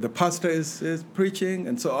the pastor is preaching,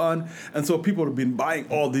 and so on. And so people have been buying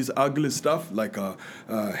all these ugly stuff, like a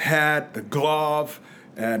hat, a glove,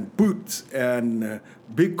 and boots, and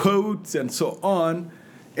big coats, and so on.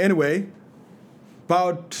 Anyway,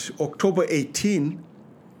 about October 18,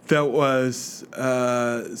 there was,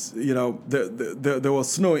 there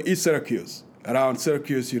was snow in East Syracuse, around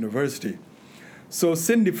Syracuse University. So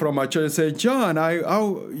Cindy from our church said, John,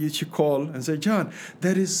 you should call and say, John,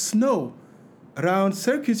 there is snow around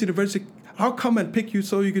Syracuse University. I'll come and pick you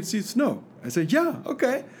so you can see snow. I said, yeah,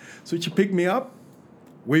 okay. So she picked me up.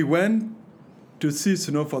 We went to see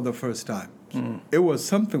snow for the first time. It was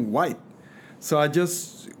something white. So I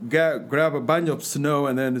just grab a bunch of snow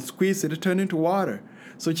and then squeeze it, turned into water.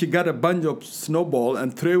 So she got a bunch of snowball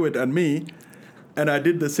and threw it at me, and I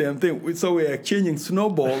did the same thing. So we were exchanging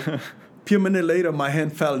snowball. A few minutes later, my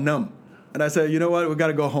hand felt numb. And I said, you know what, we got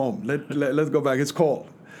to go home. Let's go back, it's cold.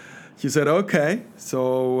 She said, okay.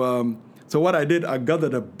 So what I did, I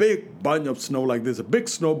gathered a big bunch of snow like this, a big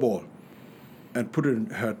snowball, and put it in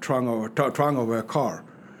her trunk of her car.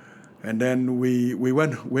 And then we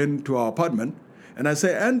went to our apartment, and I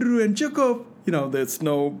said, Andrew and Jacob, the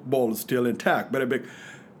snowball is still intact, very big.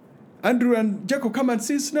 Andrew and Jacob, come and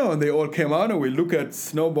see snow. And they all came out, and we looked at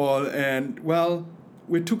snowball, and, well,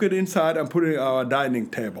 we took it inside and put it on our dining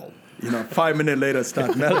table. 5 minutes later,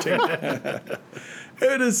 start melting.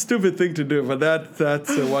 It is a stupid thing to do, but that's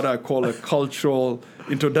what I call a cultural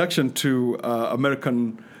introduction to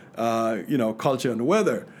American, culture and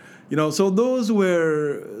weather. So those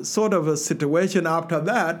were sort of a situation after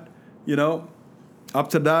that,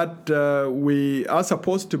 After that, we are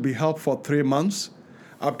supposed to be helped for 3 months.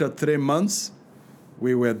 After 3 months,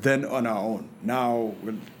 we were then on our own. Now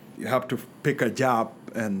you have to pick a job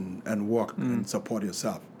and work and support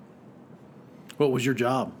yourself. What was your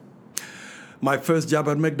job? My first job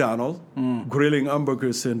at McDonald's, grilling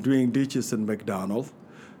hamburgers and doing dishes in McDonald's.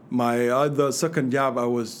 My other second job, I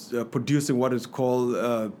was producing what is called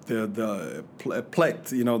the plate.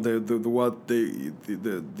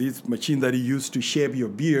 These machines that you use to shave your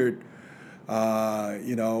beard.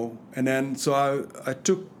 And then so I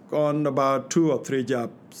took on about 2 or 3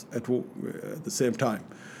 jobs at the same time.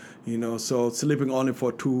 So sleeping only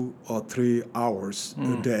for 2 or 3 hours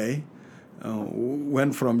a day.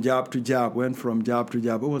 Went from job to job.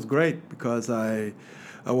 It was great because I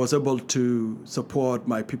was able to support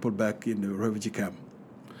my people back in the refugee camp.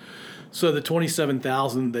 So the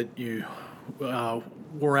 27,000 that you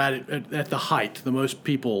were at the height, the most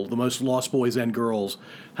people, the most lost boys and girls,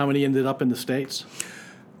 how many ended up in the States?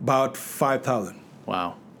 About 5,000.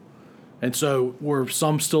 Wow. And so were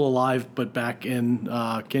some still alive but back in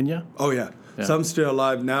Kenya? Oh, yeah. Some still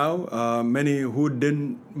alive now. Many who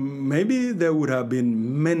didn't. Maybe there would have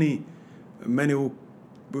been many who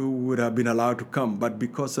would have been allowed to come. But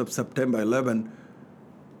because of September 11,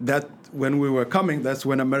 that when we were coming, that's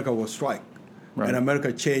when America was strike. Right. And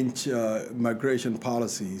America changed migration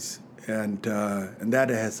policies, and that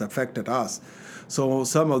has affected us. So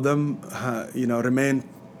some of them, remained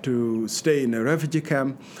to stay in a refugee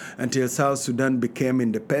camp until South Sudan became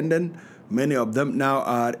independent. Many of them now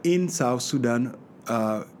are in South Sudan,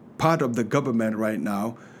 part of the government right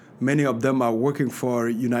now. Many of them are working for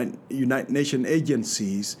United Nations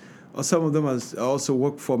agencies, or some of them also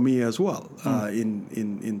work for me as well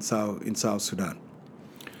in South Sudan.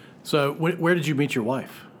 So where did you meet your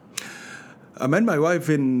wife? I met my wife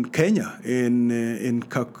in Kenya, in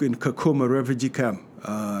Kakuma refugee camp.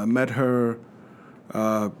 I met her,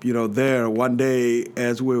 there one day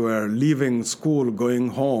as we were leaving school, going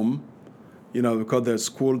home, because there's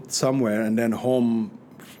school somewhere and then home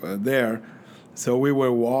there. So we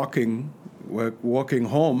were walking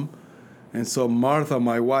home, and so Martha,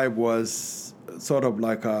 my wife, was sort of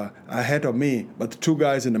like ahead of me, but the two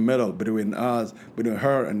guys in the middle between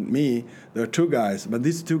her and me, there were two guys. But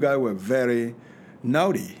these two guys were very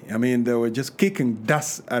naughty. I mean, they were just kicking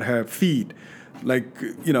dust at her feet, like,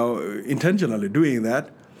 intentionally doing that.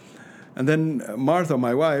 And then Martha,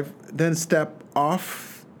 my wife, then stepped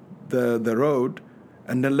off the road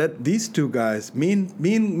and then let these two guys,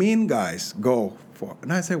 mean guys, go for.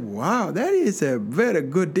 And I said, wow, that is a very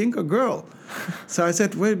good Dinka girl. So I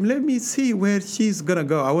said, well, let me see where she's going to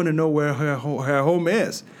go. I want to know where her home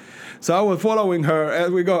is. So I was following her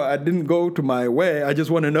as we go. I didn't go to my way. I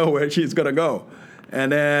just want to know where she's going to go.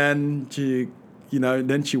 And then she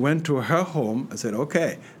went to her home. I said,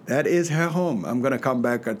 okay, that is her home. I'm going to come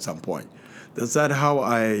back at some point. That's how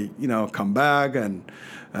I, come back and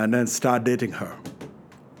then start dating her.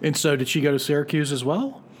 And so did she go to Syracuse as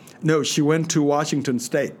well? No, she went to Washington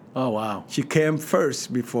State. Oh, wow. She came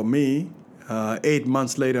first before me. 8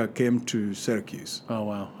 months later, came to Syracuse. Oh,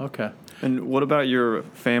 wow. Okay. And what about your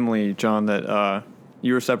family, John, that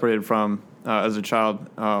you were separated from as a child?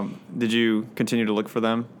 Did you continue to look for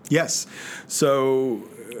them? Yes. So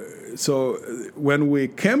when we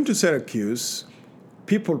came to Syracuse,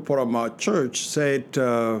 people from our church said,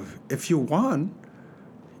 if you want,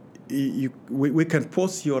 we can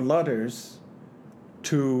post your letters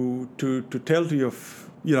to tell to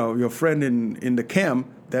your friend in the camp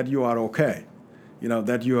that you are okay,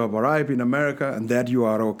 that you have arrived in America and that you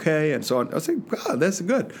are okay, and so on. I said, God, that's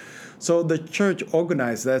good. So the church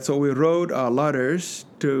organized that. So we wrote our letters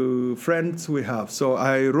to friends we have. So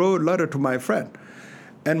I wrote a letter to my friend.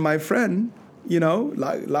 And my friend,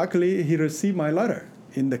 luckily he received my letter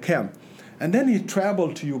in the camp. And then he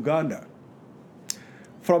traveled to Uganda.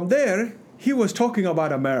 From there, he was talking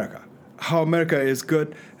about America, how America is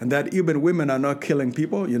good, and that even women are not killing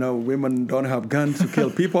people. Women don't have guns to kill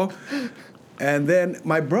people. And then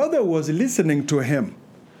my brother was listening to him.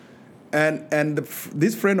 And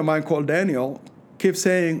this friend of mine called Daniel kept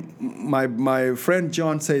saying, my friend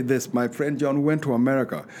John said this, my friend John went to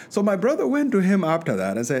America. So my brother went to him after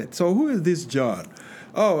that and said, so who is this John?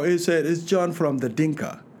 Oh, he said, it's John from the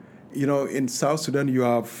Dinka. In South Sudan, you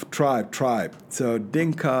have tribe. So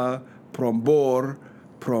Dinka, from Bor,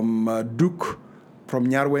 from Duk, from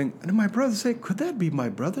Nyarweng. And my brother said, could that be my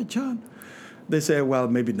brother John? They say, well,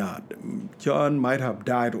 maybe not. John might have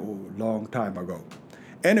died a long time ago.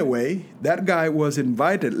 Anyway, that guy was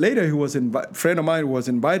invited. Later, friend of mine was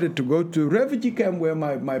invited to go to refugee camp where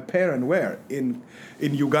my parents were in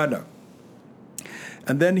Uganda.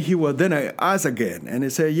 And then I asked again, and he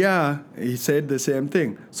said, yeah, he said the same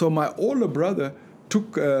thing. So my older brother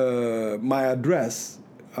took my address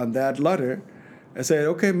on that letter and said,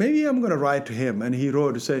 okay, maybe I'm going to write to him. And he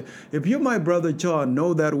wrote to say, if you're my brother John,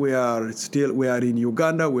 know that we are in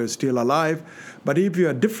Uganda, we're still alive. But if you're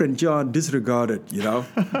a different John, disregard it,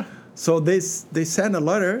 So they sent a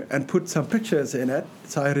letter and put some pictures in it.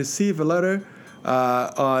 So I received a letter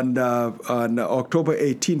on October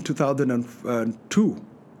 18, 2002,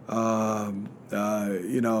 and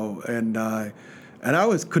I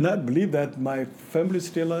could not believe that my family is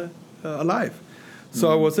still alive. So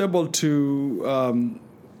I was able to,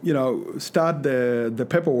 start the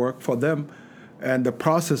paperwork for them and the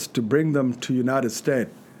process to bring them to United States.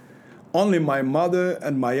 Only my mother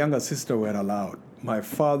and my younger sister were allowed. My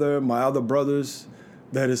father, my other brothers,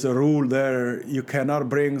 there is a rule there. You cannot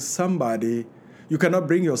bring your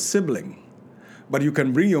sibling, but you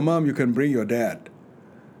can bring your mom, you can bring your dad.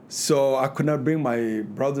 So I could not bring my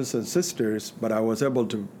brothers and sisters, but I was able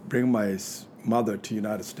to bring my mother to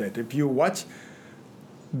United States. If you watch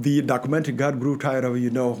the documentary God Grew Tired of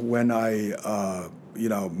You, when I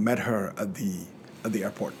met her at the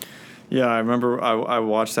airport. Yeah, I remember I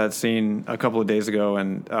watched that scene a couple of days ago,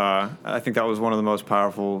 and I think that was one of the most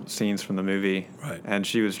powerful scenes from the movie. Right. And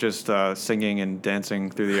she was just singing and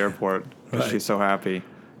dancing through the airport because she's so happy.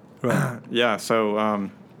 Right. Yeah. So,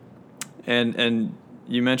 and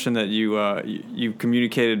you mentioned that you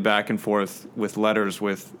communicated back and forth with letters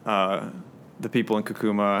with the people in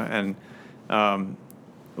Kakuma, and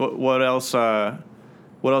what else?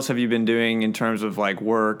 What else have you been doing in terms of like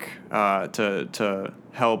work to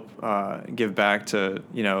help give back to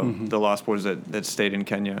the lost boys that stayed in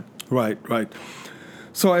Kenya? Right.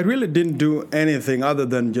 So I really didn't do anything other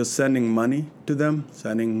than just sending money to them,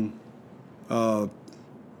 sending $100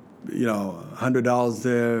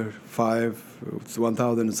 there,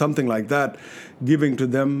 $1,000, something like that, giving to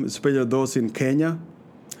them, especially those in Kenya.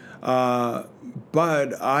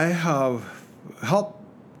 But I have helped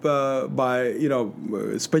by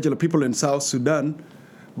especially people in South Sudan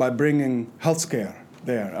by bringing health care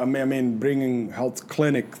there. I mean bringing health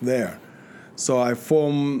clinic there. So I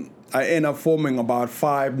formed I end up forming about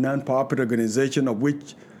 5 nonprofit organizations, of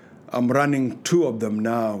which I'm running 2 of them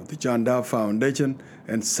now, the John Dow Foundation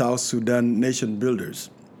and South Sudan Nation Builders.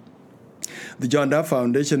 The John Dow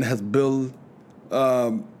Foundation has built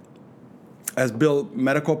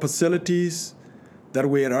medical facilities that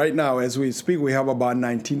we right now, as we speak, we have about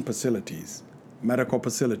 19 facilities, medical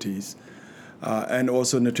facilities, and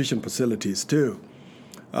also nutrition facilities too.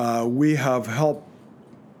 We have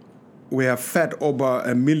fed over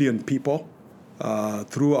 1 million people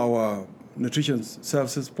through our nutrition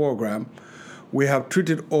services program. We have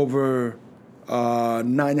treated over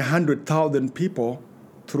 900,000 people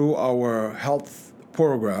through our health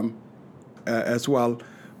program as well.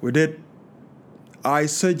 We did eye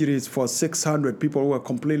surgeries for 600 people who were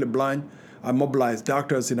completely blind. I mobilized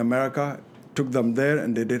doctors in America, took them there,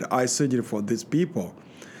 and they did eye surgery for these people.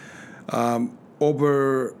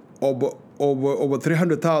 Over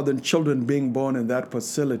 300,000 children being born in that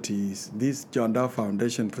facilities, these John Dow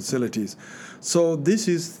Foundation facilities. So this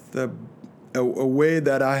is a way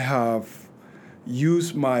that I have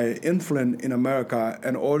used my influence in America,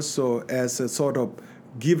 and also as a sort of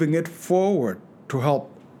giving it forward to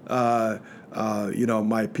help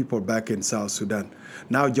my people back in South Sudan.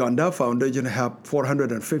 Now, John Dow Foundation have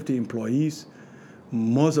 450 employees.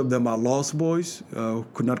 Most of them are lost boys who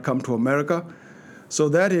could not come to America. So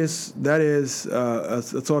that is a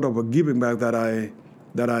sort of a giving back that I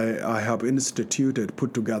have instituted,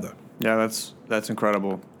 put together. Yeah, that's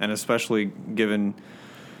incredible, and especially given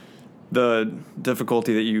the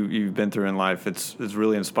difficulty that you've been through in life, it's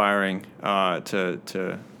really inspiring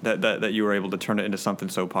that you were able to turn it into something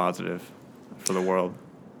so positive for the world.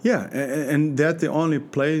 Yeah, and that's the only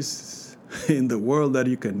place in the world that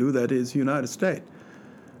you can do that is United States,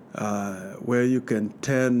 where you can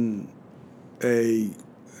turn a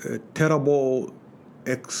terrible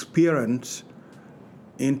experience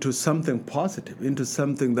into something positive, into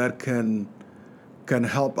something that can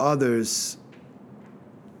help others.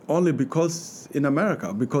 Only because in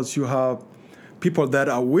America, because you have people that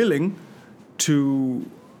are willing to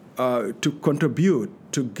contribute,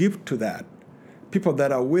 to give to that. People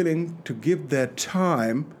that are willing to give their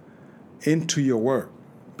time into your work,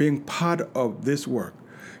 being part of this work.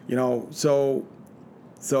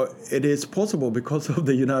 So it is possible because of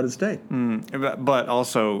the United States. But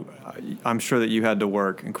also, I'm sure that you had to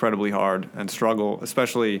work incredibly hard and struggle,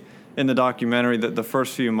 especially in the documentary, the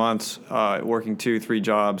first few months, working 2-3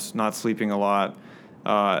 jobs, not sleeping a lot.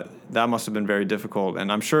 That must have been very difficult.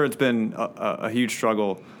 And I'm sure it's been a huge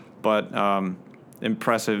struggle, but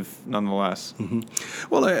impressive nonetheless. Mm-hmm.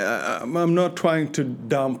 Well, I'm not trying to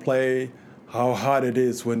downplay how hard it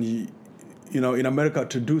is when in America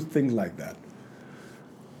to do things like that.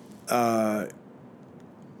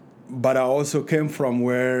 But I also came from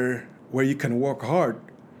where you can work hard,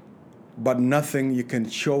 but nothing you can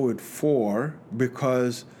show it for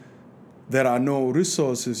because there are no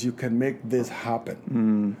resources you can make this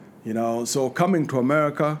happen. So coming to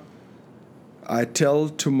America, I tell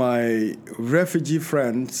to my refugee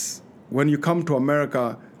friends, when you come to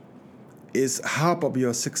America, is half of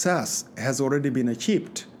your success has already been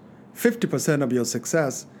achieved. 50% of your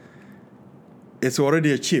success is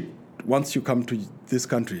already achieved once you come to this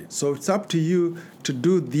country. So it's up to you to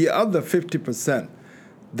do the other 50%.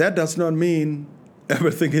 That does not mean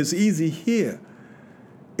everything is easy here.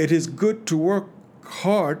 It is good to work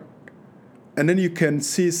hard, and then you can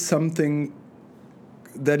see something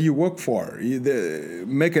that you work for,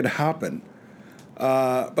 make it happen.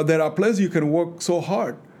 But there are places you can work so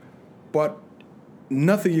hard, but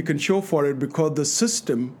nothing you can show for it because the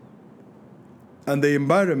system and the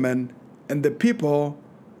environment and the people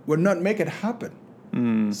will not make it happen.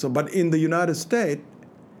 So, but in the United States,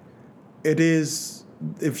 it is,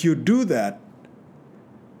 if you do that,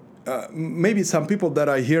 maybe some people that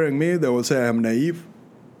are hearing me, they will say I'm naive,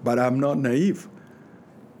 but I'm not naive.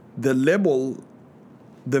 The label,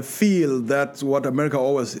 the field, that's what America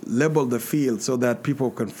always labeled the field so that people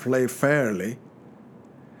can play fairly.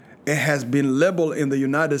 It has been labeled in the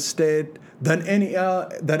United States than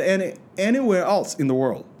anywhere else in the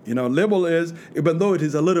world. Label is, even though it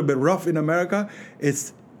is a little bit rough in America,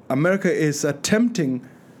 America is attempting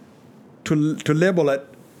to label it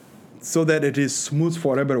so that it is smooth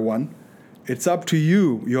for everyone. It's up to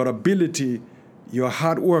you, your ability, your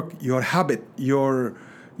hard work, your habit, your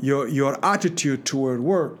attitude toward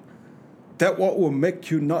work. That what will make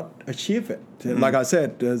you not achieve it. Like I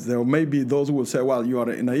said, there may be those who will say, well, you are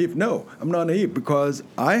naive. No, I'm not naive because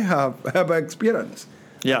I have experience.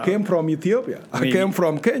 Yeah. I came from Ethiopia. I came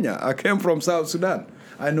from Kenya. I came from South Sudan.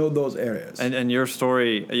 I know those areas. And your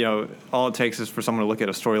story, all it takes is for someone to look at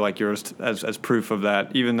a story like yours as proof of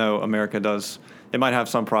that. Even though America it might have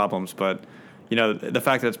some problems, but the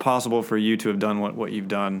fact that it's possible for you to have done what you've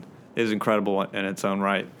done is incredible in its own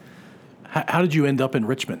right. How did you end up in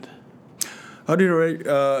Richmond? How did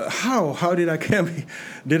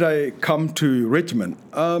I come to Richmond?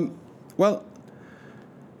 Well,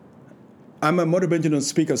 I'm a motivational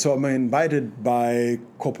speaker, so I'm invited by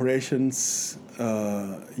corporations,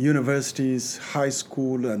 universities, high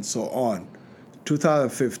school, and so on.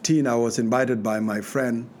 2015, I was invited by my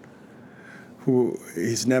friend,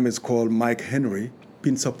 his name is called Mike Henry,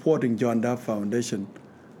 been supporting John Dow Foundation.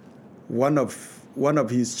 One of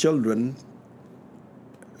his children,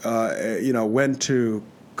 went to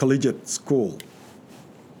collegiate school.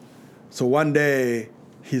 So one day,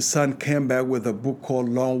 his son came back with a book called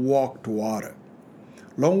Long Walk to Water.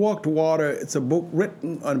 Long Walk to Water, it's a book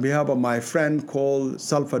written on behalf of my friend called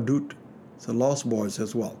Salfa Dut. It's a Lost Boys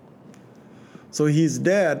as well. So his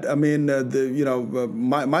dad,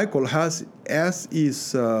 Michael has asked his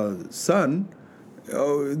son,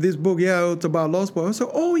 this book, it's about Lost Boys.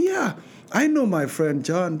 So, I know my friend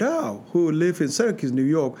John Dow, who lives in Syracuse, New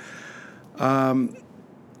York. I'm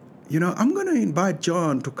going to invite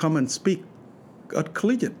John to come and speak at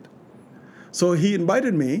Collegiate. So he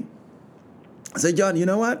invited me. I said, John, you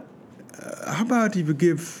know what? How about if you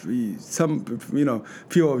give some,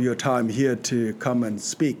 few of your time here to come and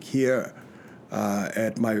speak here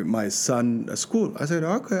at my son's school? I said,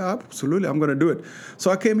 okay, absolutely, I'm going to do it.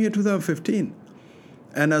 So I came here in 2015,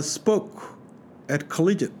 and I spoke at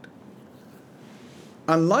Collegiate.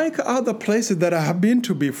 Unlike other places that I have been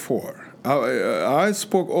to before, I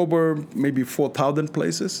spoke over maybe 4,000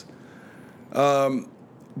 places.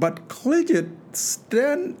 But Collegiate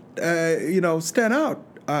stand out.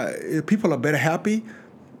 People are very happy.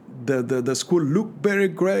 The school look very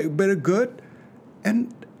great, very good,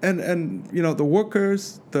 and the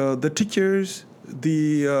workers, the teachers,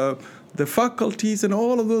 the faculties, and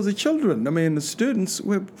all of those children. The students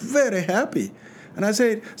were very happy. And I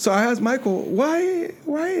asked Michael, why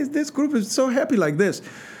is this group so happy like this?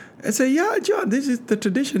 I said, yeah, John, this is the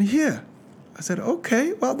tradition here. I said,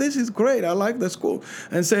 okay, well, this is great. I like the school.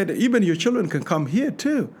 And said, even your children can come here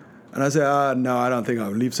too. And I said, no, I don't think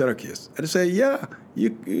I'll leave Syracuse. And he said, yeah,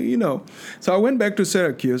 you know. So I went back to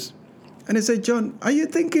Syracuse, and he said, John, are you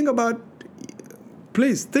thinking about,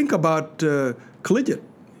 please think about Collegiate.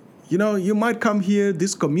 You might come here.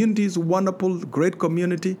 This community is wonderful, great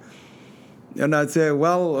community. And I said,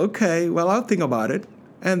 well, okay, well, I'll think about it.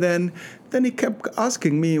 And then he kept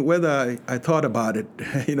asking me whether I thought about it,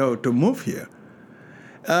 to move here.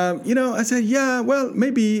 I said, yeah, well,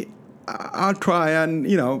 maybe I'll try. And,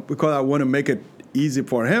 because I want to make it easy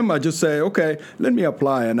for him, I just say, okay, let me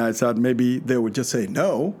apply. And I thought maybe they would just say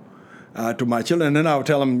no to my children. And then I'll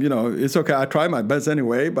tell them, it's okay, I try my best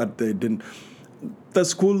anyway, but they didn't. The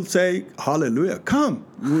school say, hallelujah, come.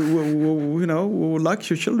 We would like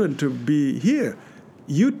your children to be here.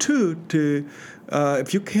 You too,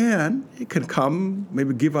 if you can come,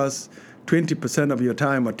 maybe give us 20% of your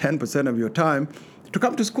time or 10% of your time to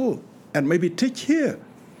come to school and maybe teach here.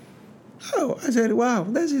 Oh, I said, wow,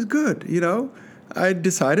 this is good, I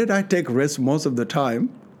decided I take risks most of the time.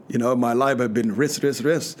 My life had been risk.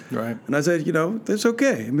 Right. And I said, that's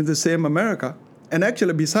okay. The same America. And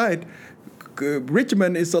actually, beside,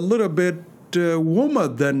 Richmond is a little bit warmer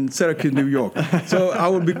than Syracuse, New York. So I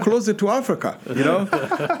would be closer to Africa,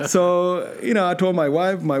 So, I told my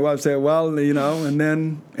wife said, well, and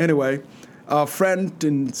then anyway, our friend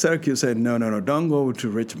in Syracuse said, no, don't go to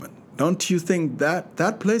Richmond. Don't you think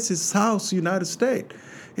that place is South United States?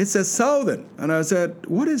 It says Southern. And I said,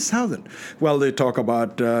 what is Southern? Well, they talk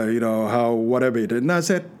about, how whatever it is. And I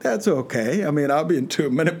said, that's okay. I've been to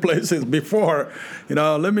many places before.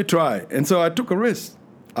 Let me try. And so I took a risk.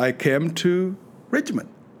 I came to Richmond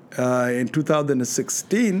in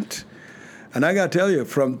 2016. And I got to tell you,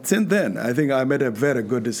 since then, I think I made a very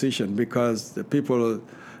good decision because the people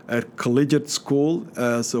at Collegiate School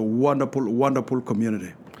is a wonderful, wonderful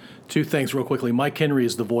community. Two things real quickly. Mike Henry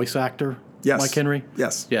is the voice actor. Yes. Mike Henry?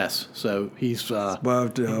 Yes. Yes. So he's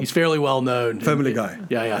fairly well known. Family Guy.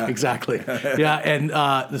 Yeah, exactly. Yeah, and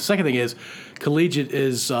the second thing is, Collegiate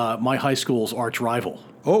is my high school's arch rival.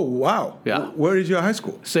 Oh, wow. Yeah. Where is your high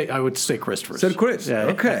school? I would say Christopher's. St. Chris. Yeah.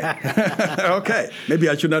 Okay. Okay. Maybe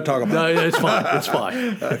I should not talk about it. No, it's fine. It's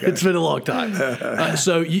fine. Okay. It's been a long time.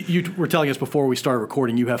 So you were telling us before we started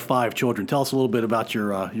recording, you have 5 children. Tell us a little bit about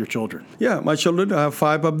your children. Yeah, my children, I have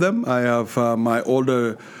 5 of them. I have my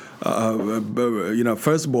older,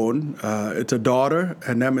 firstborn. It's a daughter.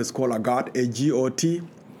 Her name is called Agat, A-G-O-T.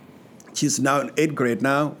 She's now in 8th grade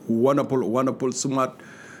now. Wonderful, wonderful, smart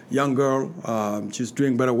young girl. She's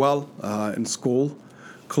doing very well in school,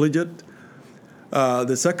 collegiate.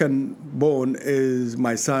 The second born is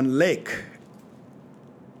my son, Lake.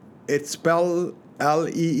 It's spelled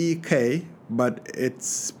L-E-E-K, but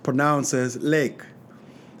it's pronounced as Lake.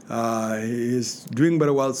 He's doing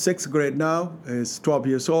very well, 6th grade now. He's 12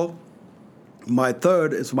 years old. My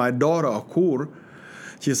third is my daughter, Akur.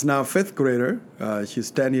 She's now 5th grader.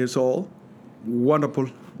 She's 10 years old.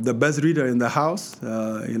 Wonderful, the best reader in the house.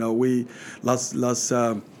 We last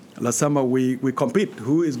summer we compete.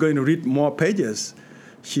 Who is going to read more pages?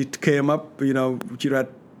 She came up. She read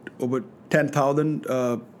over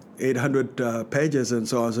 10,800 pages and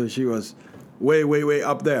so on. So she was way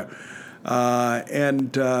up there. My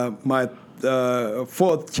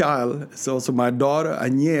fourth child is also my daughter,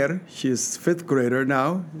 Anier. She's 5th grader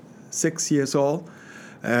now, 6 years old.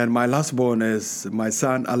 And my last born is my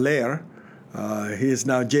son, Alair. He is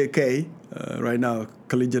now JK, right now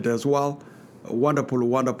collegiate as well. A wonderful,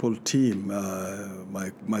 wonderful team,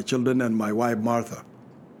 my children and my wife, Martha.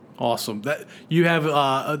 Awesome. You have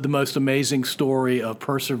the most amazing story of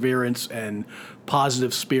perseverance and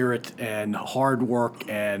positive spirit and hard work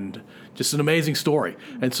and just an amazing story.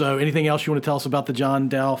 And so anything else you want to tell us about the John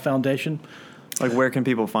Dow Foundation? Like, where can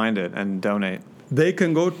people find it and donate? They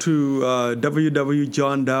can go to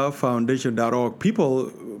www.johndowfoundation.org.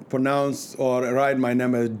 People pronounce or write my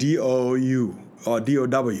name as D-O-U or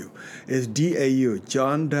D-O-W. It's D-A-U,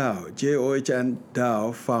 John Dow, J-O-H-N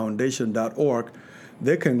Dow Foundation.org.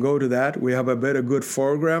 They can go to that. We have a very good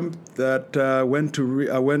program that I went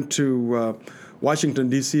to Washington,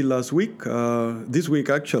 D.C. last week, this week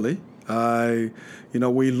actually.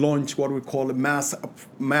 We launched what we call a mass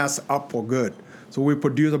up for good. So we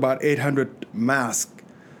produce about 800 masks,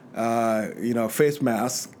 face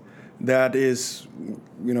masks. That is,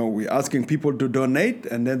 we're asking people to donate,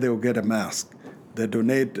 and then they'll get a mask. They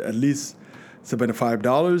donate at least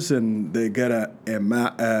 $75, and they get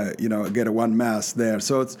get a one mask there.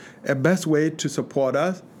 So it's a best way to support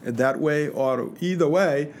us that way, or either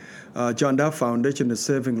way. John Dow Foundation is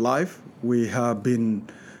saving life. We have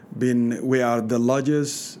we are the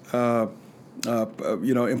largest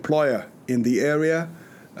employer in the area.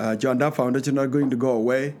 John Dow Foundation is not going to go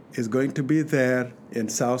away. It's going to be there in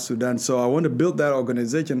South Sudan. So I want to build that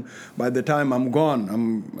organization. By the time I'm gone,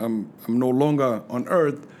 I'm no longer on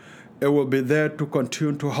earth. It will be there to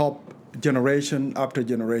continue to help generation after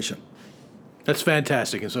generation. That's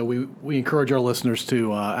fantastic. And so we encourage our listeners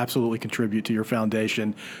to absolutely contribute to your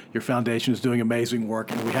foundation. Your foundation is doing amazing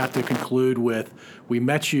work. And we have to conclude with, we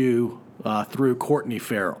met you through Courtney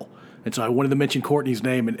Farrell. And so I wanted to mention Courtney's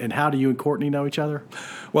name. And how do you and Courtney know each other?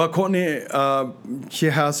 Well, Courtney, she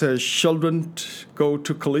has her children go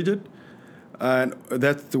to collegiate. And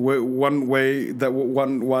that's the one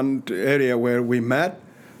area where we met.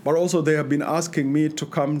 But also they have been asking me to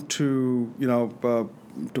come to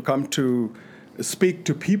speak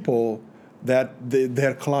to people that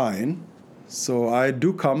their client. So I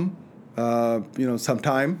do come,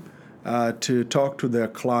 sometime to talk to their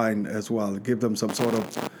client as well, give them some sort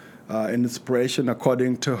of inspiration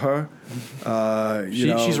according to her.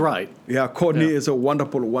 She's right. Yeah, Courtney is a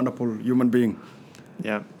wonderful, wonderful human being.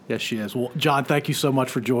 Yeah. Yes, she is. Well, John, thank you so much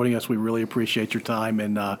for joining us. We really appreciate your time,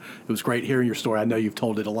 and it was great hearing your story. I know you've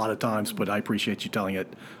told it a lot of times, but I appreciate you telling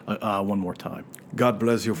it one more time. God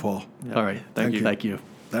bless you all. Yeah. All right. Thank you. Thank you.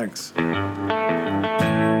 Thanks.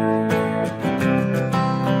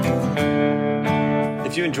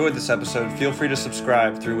 If you enjoyed this episode, feel free to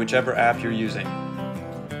subscribe through whichever app you're using.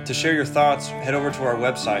 To share your thoughts, head over to our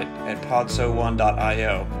website at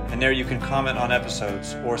podso1.io, and there you can comment on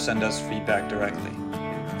episodes or send us feedback directly.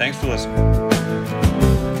 Thanks for listening.